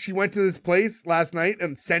 Like she went to this place last night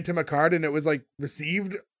and sent him a card and it was like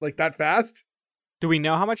received like that fast. Do we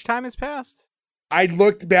know how much time has passed? I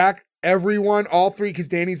looked back, everyone, all three, because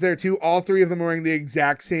Danny's there too, all three of them wearing the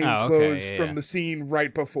exact same clothes from the scene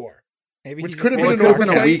right before. Maybe which could have Well, been it's an open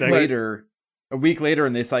oversight. a week later,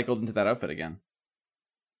 and they cycled into that outfit again.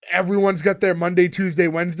 Everyone's got their Monday, Tuesday,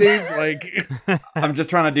 Wednesdays. Like, I'm just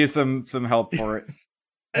trying to do some help for it.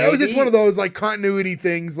 it was just one of those like continuity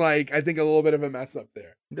things. Like, I think a little bit of a mess up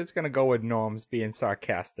there. I'm just gonna go with Norm's being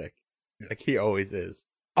sarcastic, like he always is.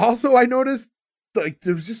 Also, I noticed like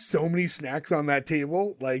there was just so many snacks on that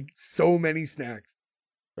table. Like, so many snacks.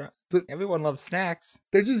 So Everyone loves snacks.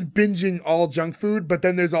 they're just binging all junk food, but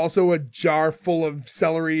then there's also a jar full of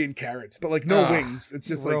celery and carrots, but like no wings. It's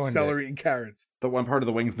just like ruined celery and carrots. The one part of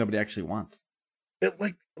the wings nobody actually wants. It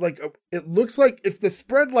it looks like it's the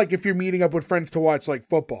spread like if you're meeting up with friends to watch like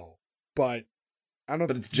football, but I don't.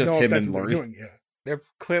 But it's just know if him that's and what they're Lori. doing. Yeah, They're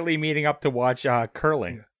clearly meeting up to watch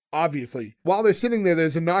curling. Yeah. Obviously. While they're sitting there,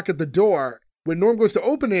 there's a knock at the door. When Norm goes to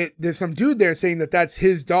open it, there's some dude there saying that that's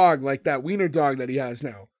his dog, like that wiener dog that he has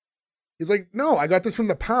now. He's like, no, I got this from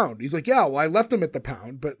the pound. He's like, yeah, well, I left him at the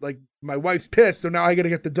pound, but like my wife's pissed, so now I got to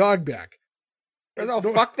get the dog back. No,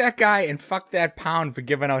 fuck that guy and fuck that pound for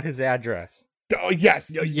giving out his address. Oh,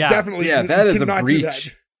 yes, Yeah. definitely. Yeah, You that is a cannot do that.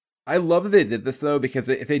 breach. I love that they did this though, because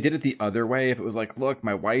if they did it the other way, if it was like, look,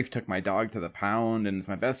 my wife took my dog to the pound and it's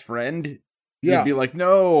my best friend, Yeah. you'd be like,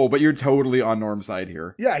 no, but you're totally on Norm's side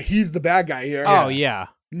here. Yeah, he's the bad guy here. Oh, yeah.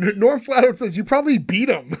 Norm flat out says, you probably beat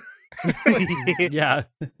him. Yeah.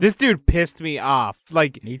 This dude pissed me off.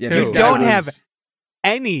 Like, Me Yeah, too. this you guy don't was- have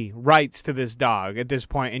any rights to this dog at this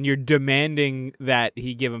point, and you're demanding that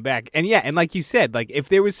he give him back. And yeah, and like you said, like if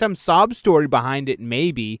there was some sob story behind it,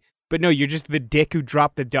 maybe. But no, you're just the dick who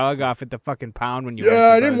dropped the dog off at the fucking pound when you were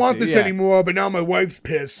Yeah, I didn't supposed want to. this Yeah. anymore, but now my wife's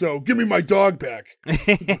pissed, so give me my dog back.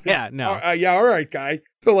 Yeah, no. Yeah, all right, guy.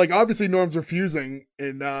 So, like, obviously Norm's refusing,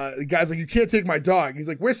 and the guy's like, you can't take my dog. He's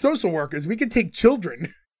like, we're social workers. We can take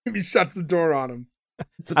children. And he shuts the door on him.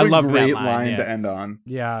 Such I a love that great line, yeah. to end on.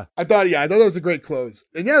 Yeah. I thought that was a great close.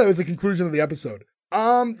 And yeah, that was the conclusion of the episode.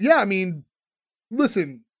 Yeah, I mean,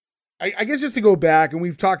 listen, I guess just to go back, and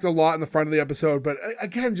we've talked a lot in the front of the episode, but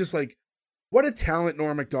again, just like, what a talent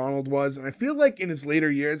Norm Macdonald was. And I feel like in his later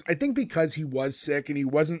years, I think because he was sick and he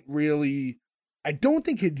wasn't really, I don't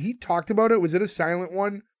think he talked about it. Was it a silent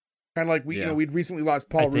one? Kind of like we'd recently lost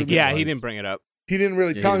Paul think Rubens. Yeah, he didn't bring it up. He didn't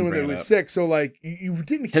really tell he anyone that didn't he bring was it up. sick. So like you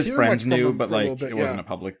didn't His hear friends much from knew, him but for a little like bit, it wasn't yeah. a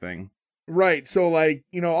public thing. Right. So like,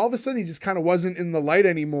 all of a sudden he just kind of wasn't in the light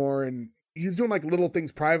anymore, and he was doing like little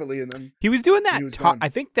things privately, and then He was doing that. He was gone. I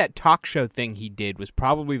think that talk show thing he did was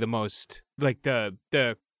probably the most like the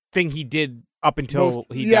thing he did up until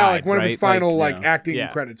he died. like one of his right? final Like, like yeah. acting Yeah.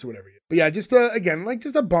 credits or whatever. But yeah, just again, like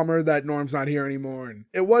just a bummer that Norm's not here anymore. And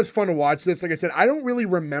it was fun to watch this. Like I said, I don't really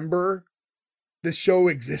remember this show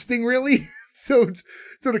existing really. So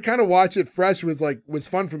to kind of watch it fresh was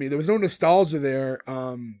fun for me. There was no nostalgia there.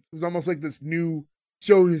 It was almost like this new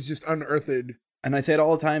show is just unearthed. And I say it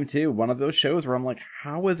all the time too. One of those shows where I'm like,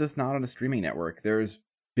 how is this not on a streaming network? There's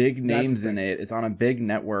big That's names the in thing. it. It's on a big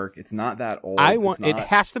network. It's not that old. It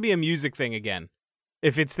has to be a music thing again.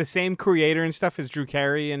 If it's the same creator and stuff as Drew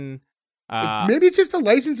Carey and Maybe it's just a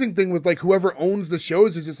licensing thing with like whoever owns the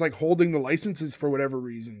shows is just like holding the licenses for whatever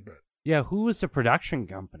reason. But Yeah, who was the production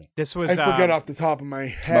company? this was I forget off the top of my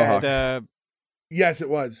head. Mohawk. Yes, it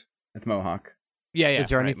was. It's Mohawk. Yeah. Is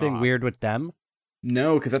there right, anything Mohawk. weird with them?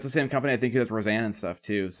 No, because that's the same company I think who does Roseanne and stuff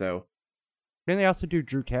too. So Didn't they also do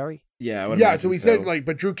Drew Carey? yeah, I would Yeah, imagine so we said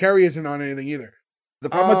but Drew Carey isn't on anything either. the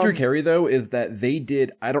problem with Drew Um, Carey though is that they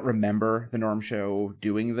did. I don't remember the Norm Show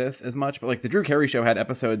doing this as much, but like the Drew Carey Show had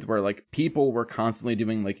episodes where like people were constantly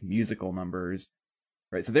doing like musical numbers,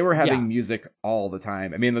 right? So they were having Yeah. music all the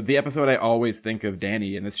time. I mean, the episode I always think of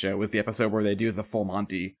Danny in this show was the episode where they do the full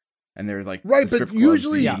Monty, and there's like Right, the but strip club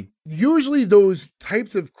usually, scene. usually those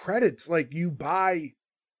types of credits, like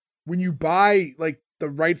when you buy like the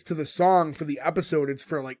rights to the song for the episode, it's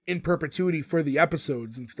for like in perpetuity for the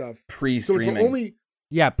episodes and stuff. So pre-streaming. it's only,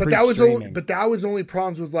 Yeah, but that was only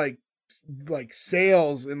problems with like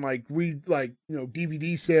sales and like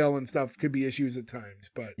DVD sale and stuff could be issues at times.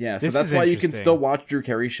 But Yeah, so This that's is why you can interesting. still watch Drew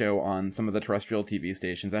Carey Show on some of the terrestrial TV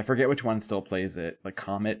stations. I forget which one still plays it. Like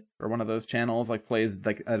Comet or one of those channels like plays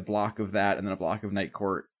like a block of that and then a block of Night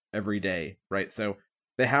Court every day, right? So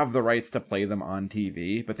they have the rights to play them on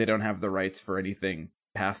TV, but they don't have the rights for anything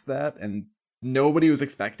past that. And nobody was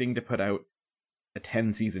expecting to put out a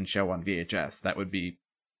 10-season show on VHS. That would be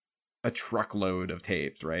a truckload of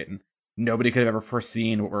tapes, right? And nobody could have ever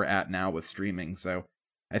foreseen what we're at now with streaming. So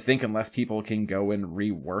I think unless people can go and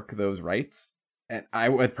rework those rights, and I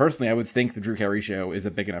would think the Drew Carey show is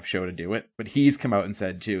a big enough show to do it, but he's come out and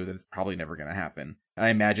said too that it's probably never going to happen. And I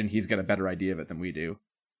imagine he's got a better idea of it than we do.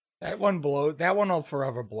 That one will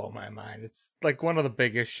forever blow my mind. It's like one of the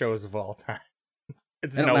biggest shows of all time.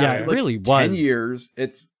 It's and no it lasted it like really 10 was. years.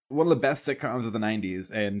 It's one of the best sitcoms of the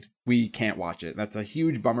 90s, and we can't watch it. That's a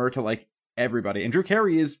huge bummer to like everybody. And Drew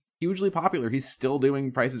Carey is hugely popular. He's still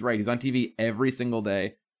doing Price is Right. He's on TV every single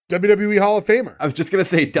day. WWE Hall of Famer. I was just going to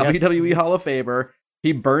say WWE Hall of Famer.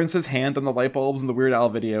 He burns his hand on the light bulbs in the Weird Al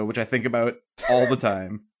video, which I think about all the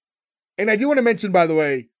time. And I do want to mention, by the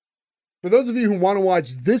way, for those of you who want to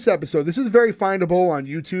watch this episode, this is very findable on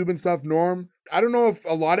YouTube and stuff, Norm. I don't know if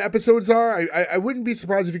a lot of episodes are. I wouldn't be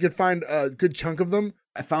surprised if you could find a good chunk of them.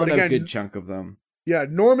 I found a good chunk of them. Yeah,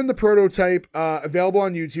 Norm and the Prototype, available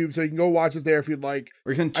on YouTube, so you can go watch it there if you'd like.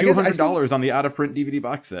 Or you can $200 on the out-of-print DVD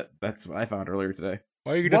box set. That's what I found earlier today.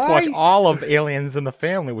 Or you can just watch all of Aliens in the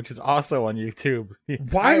Family, which is also on YouTube.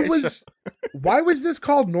 Why was this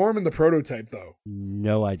called Norm and the Prototype, though?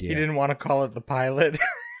 No idea. He didn't want to call it the pilot.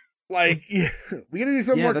 Like, yeah, we gotta do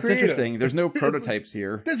something more that's creative. interesting. There's no prototypes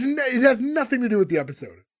here. It has nothing to do with the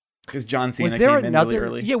episode. Because John Cena Was there came in really another-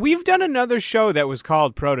 early. Yeah, we've done another show that was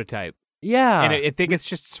called Prototype. Yeah. And I think it's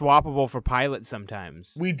just swappable for pilot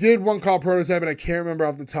sometimes. We did one called Prototype, and I can't remember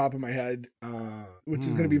off the top of my head, which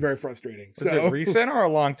is going to be very frustrating. Was it recent or a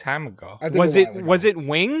long time ago? I think Was a while ago. was it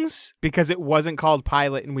Wings? Because it wasn't called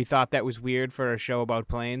Pilot, and we thought that was weird for a show about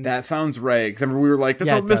planes. That sounds right. Because remember we were like, that's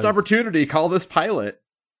Yeah, a it missed does. opportunity. Call this pilot.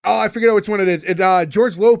 Oh, I forget which one it is.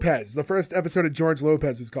 George Lopez. The first episode of George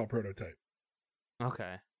Lopez was called Prototype.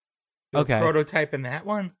 Okay. Okay. Prototype in that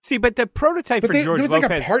one? See, but the prototype But for there George was Lopez.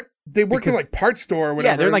 like a part. They work in because- like part store or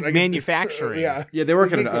whatever. Yeah, they're like it's- manufacturing. yeah. Yeah, they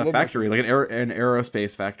work It in makes a a little factory, more like an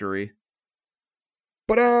aerospace factory.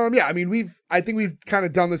 But yeah, I mean, I think we've kind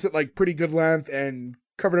of done this at like pretty good length and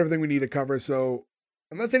covered everything we need to cover. So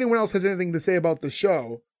unless anyone else has anything to say about the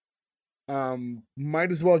show,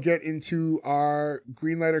 might as well get into our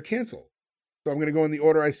green light or cancel. So I'm going to go in the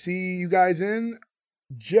order I see you guys in.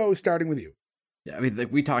 Joe, starting with you. Yeah, I mean,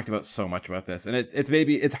 like, we talked about so much about this, and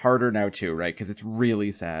it's harder now too, right? Because it's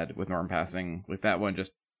really sad with Norm passing. Like, that one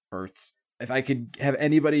just hurts. If I could have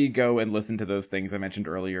anybody go and listen to those things I mentioned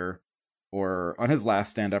earlier, or on his last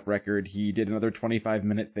stand-up record, he did another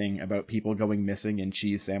 25-minute thing about people going missing in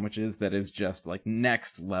cheese sandwiches that is just like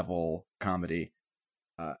next level comedy.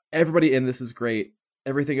 Everybody in this is great.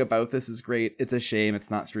 Everything about this is great. It's a shame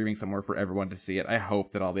it's not streaming somewhere for everyone to see it. I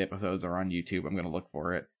hope that all the episodes are on YouTube. I'm going to look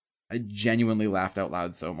for it. I genuinely laughed out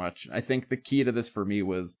loud so much. I think the key to this for me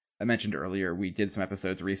was, I mentioned earlier, we did some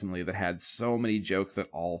episodes recently that had so many jokes that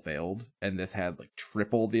all failed, and this had like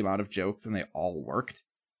triple the amount of jokes and they all worked.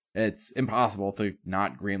 It's impossible to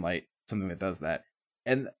not greenlight something that does that.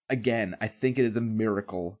 And again, I think it is a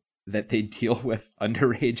miracle that they deal with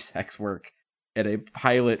underage sex work at a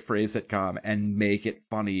pilot for a sitcom and make it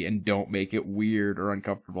funny and don't make it weird or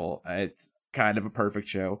uncomfortable. It's kind of a perfect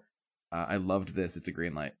show. I loved this. It's a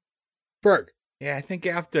green light. Ferg. Yeah, I think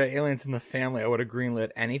after Aliens in the Family, I would have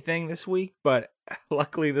greenlit anything this week, but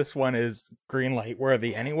luckily this one is greenlight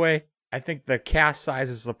worthy anyway. I think the cast size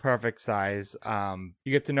is the perfect size.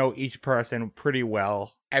 You get to know each person pretty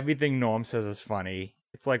well. Everything Norm says is funny.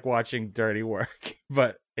 It's like watching Dirty Work,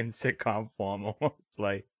 but in sitcom form almost.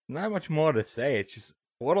 Like, not much more to say. It's just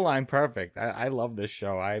borderline perfect. I love this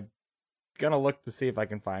show. I'm gonna look to see if I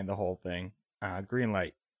can find the whole thing. Green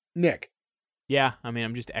light. Nick. Yeah, I mean,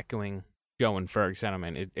 I'm just echoing Joe and Ferg's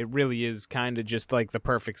sentiment. It really is kind of just like the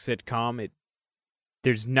perfect sitcom.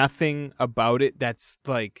 There's nothing about it that's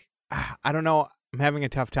like, I don't know. I'm having a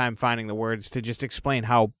tough time finding the words to just explain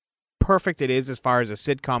how perfect it is as far as a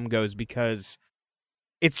sitcom goes, because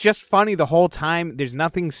it's just funny the whole time. There's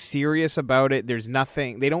nothing serious about it.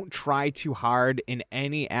 They don't try too hard in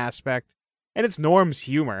any aspect. And it's Norm's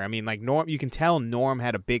humor. I mean, like, Norm, you can tell Norm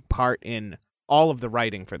had a big part in all of the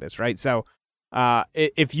writing for this, right? So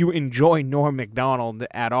if you enjoy Norm Macdonald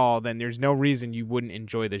at all, then there's no reason you wouldn't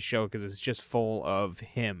enjoy this show, because it's just full of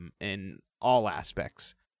him in all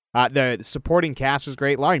aspects. The supporting cast was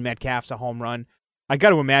great. Laurie Metcalf's a home run. I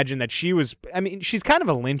got to imagine that she's kind of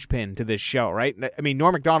a linchpin to this show, right? I mean,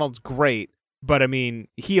 Norm Macdonald's great, but I mean,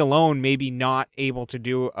 he alone maybe not able to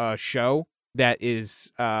do a show that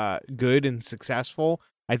is good and successful.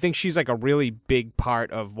 I think she's like a really big part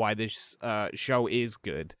of why this show is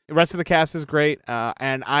good. The rest of the cast is great,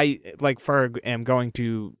 and I, like Ferg, am going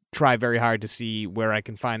to try very hard to see where I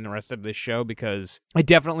can find the rest of this show, because I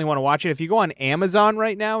definitely want to watch it. If you go on Amazon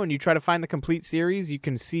right now and you try to find the complete series, you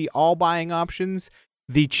can see all buying options.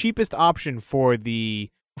 The cheapest option for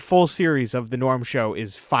the full series of the Norm Show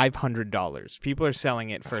is $500. People are selling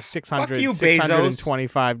it for $600, you, Bezos.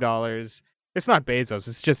 $625. It's not Bezos.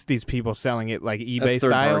 It's just these people selling it like eBay That's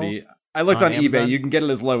third style. party. I looked on Amazon. eBay. You can get it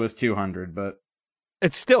as low as 200, but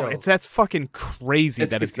It's still that's fucking crazy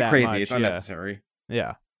it's that crazy. much. It's unnecessary.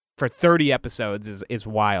 Yeah. For 30 episodes is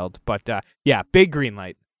wild. But yeah, big green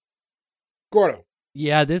light. Gordo.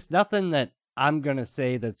 Yeah, there's nothing that I'm going to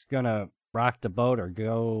say that's going to rock the boat or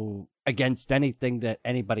go against anything that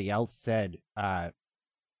anybody else said.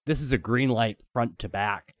 This is a green light front to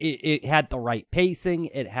back. It had the right pacing.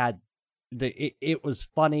 It was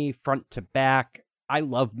funny front to back. I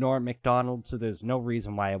love Norm Macdonald, so there's no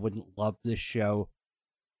reason why I wouldn't love this show.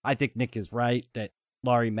 I think Nick is right that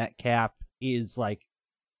Laurie Metcalf is like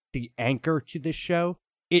the anchor to this show.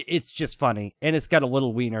 It's just funny, and it's got a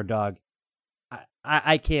little wiener dog.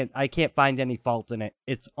 I can't find any fault in it.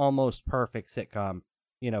 It's almost perfect sitcom.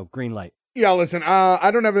 Green light. Yeah, listen, I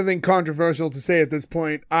don't have anything controversial to say at this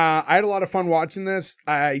point. I had a lot of fun watching this.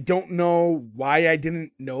 I don't know why I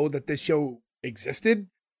didn't know that this show existed,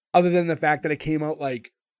 other than the fact that it came out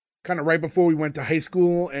like kind of right before we went to high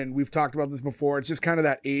school, and we've talked about this before. It's just kind of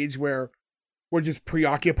that age where we're just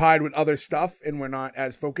preoccupied with other stuff and we're not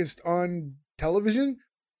as focused on television.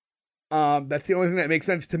 That's the only thing that makes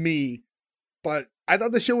sense to me. But I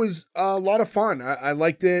thought the show was a lot of fun. I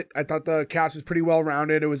liked it. I thought the cast was pretty well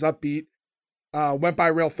rounded. It was upbeat. Went by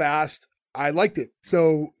real fast. I liked it.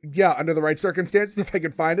 So yeah, under the right circumstances, if I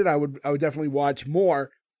could find it, I would definitely watch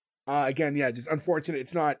more. Again, yeah, just unfortunate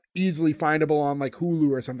it's not easily findable on like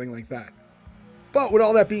Hulu or something like that. But with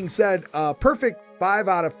all that being said, perfect 5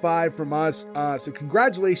 out of 5 from us. So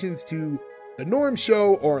congratulations to the Norm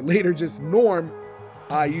Show, or later just Norm.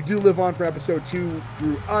 You do live on for episode 2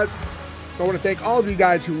 through us. So I want to thank all of you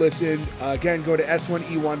guys who listened. Again, go to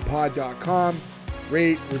S1E1pod.com.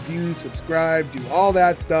 Rate, review, subscribe, do all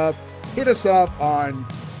that stuff. Hit us up on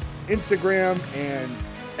Instagram and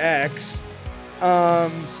X.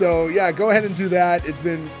 So yeah, go ahead and do that. It's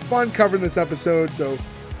been fun covering this episode, so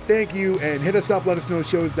thank you, and hit us up. Let us know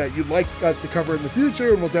shows that you'd like us to cover in the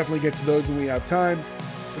future, and we'll definitely get to those when we have time.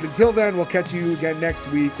 But until then, we'll catch you again next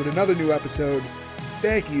week with another new episode.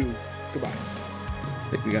 Thank you. Goodbye. I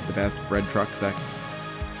think we got the best bread truck sex.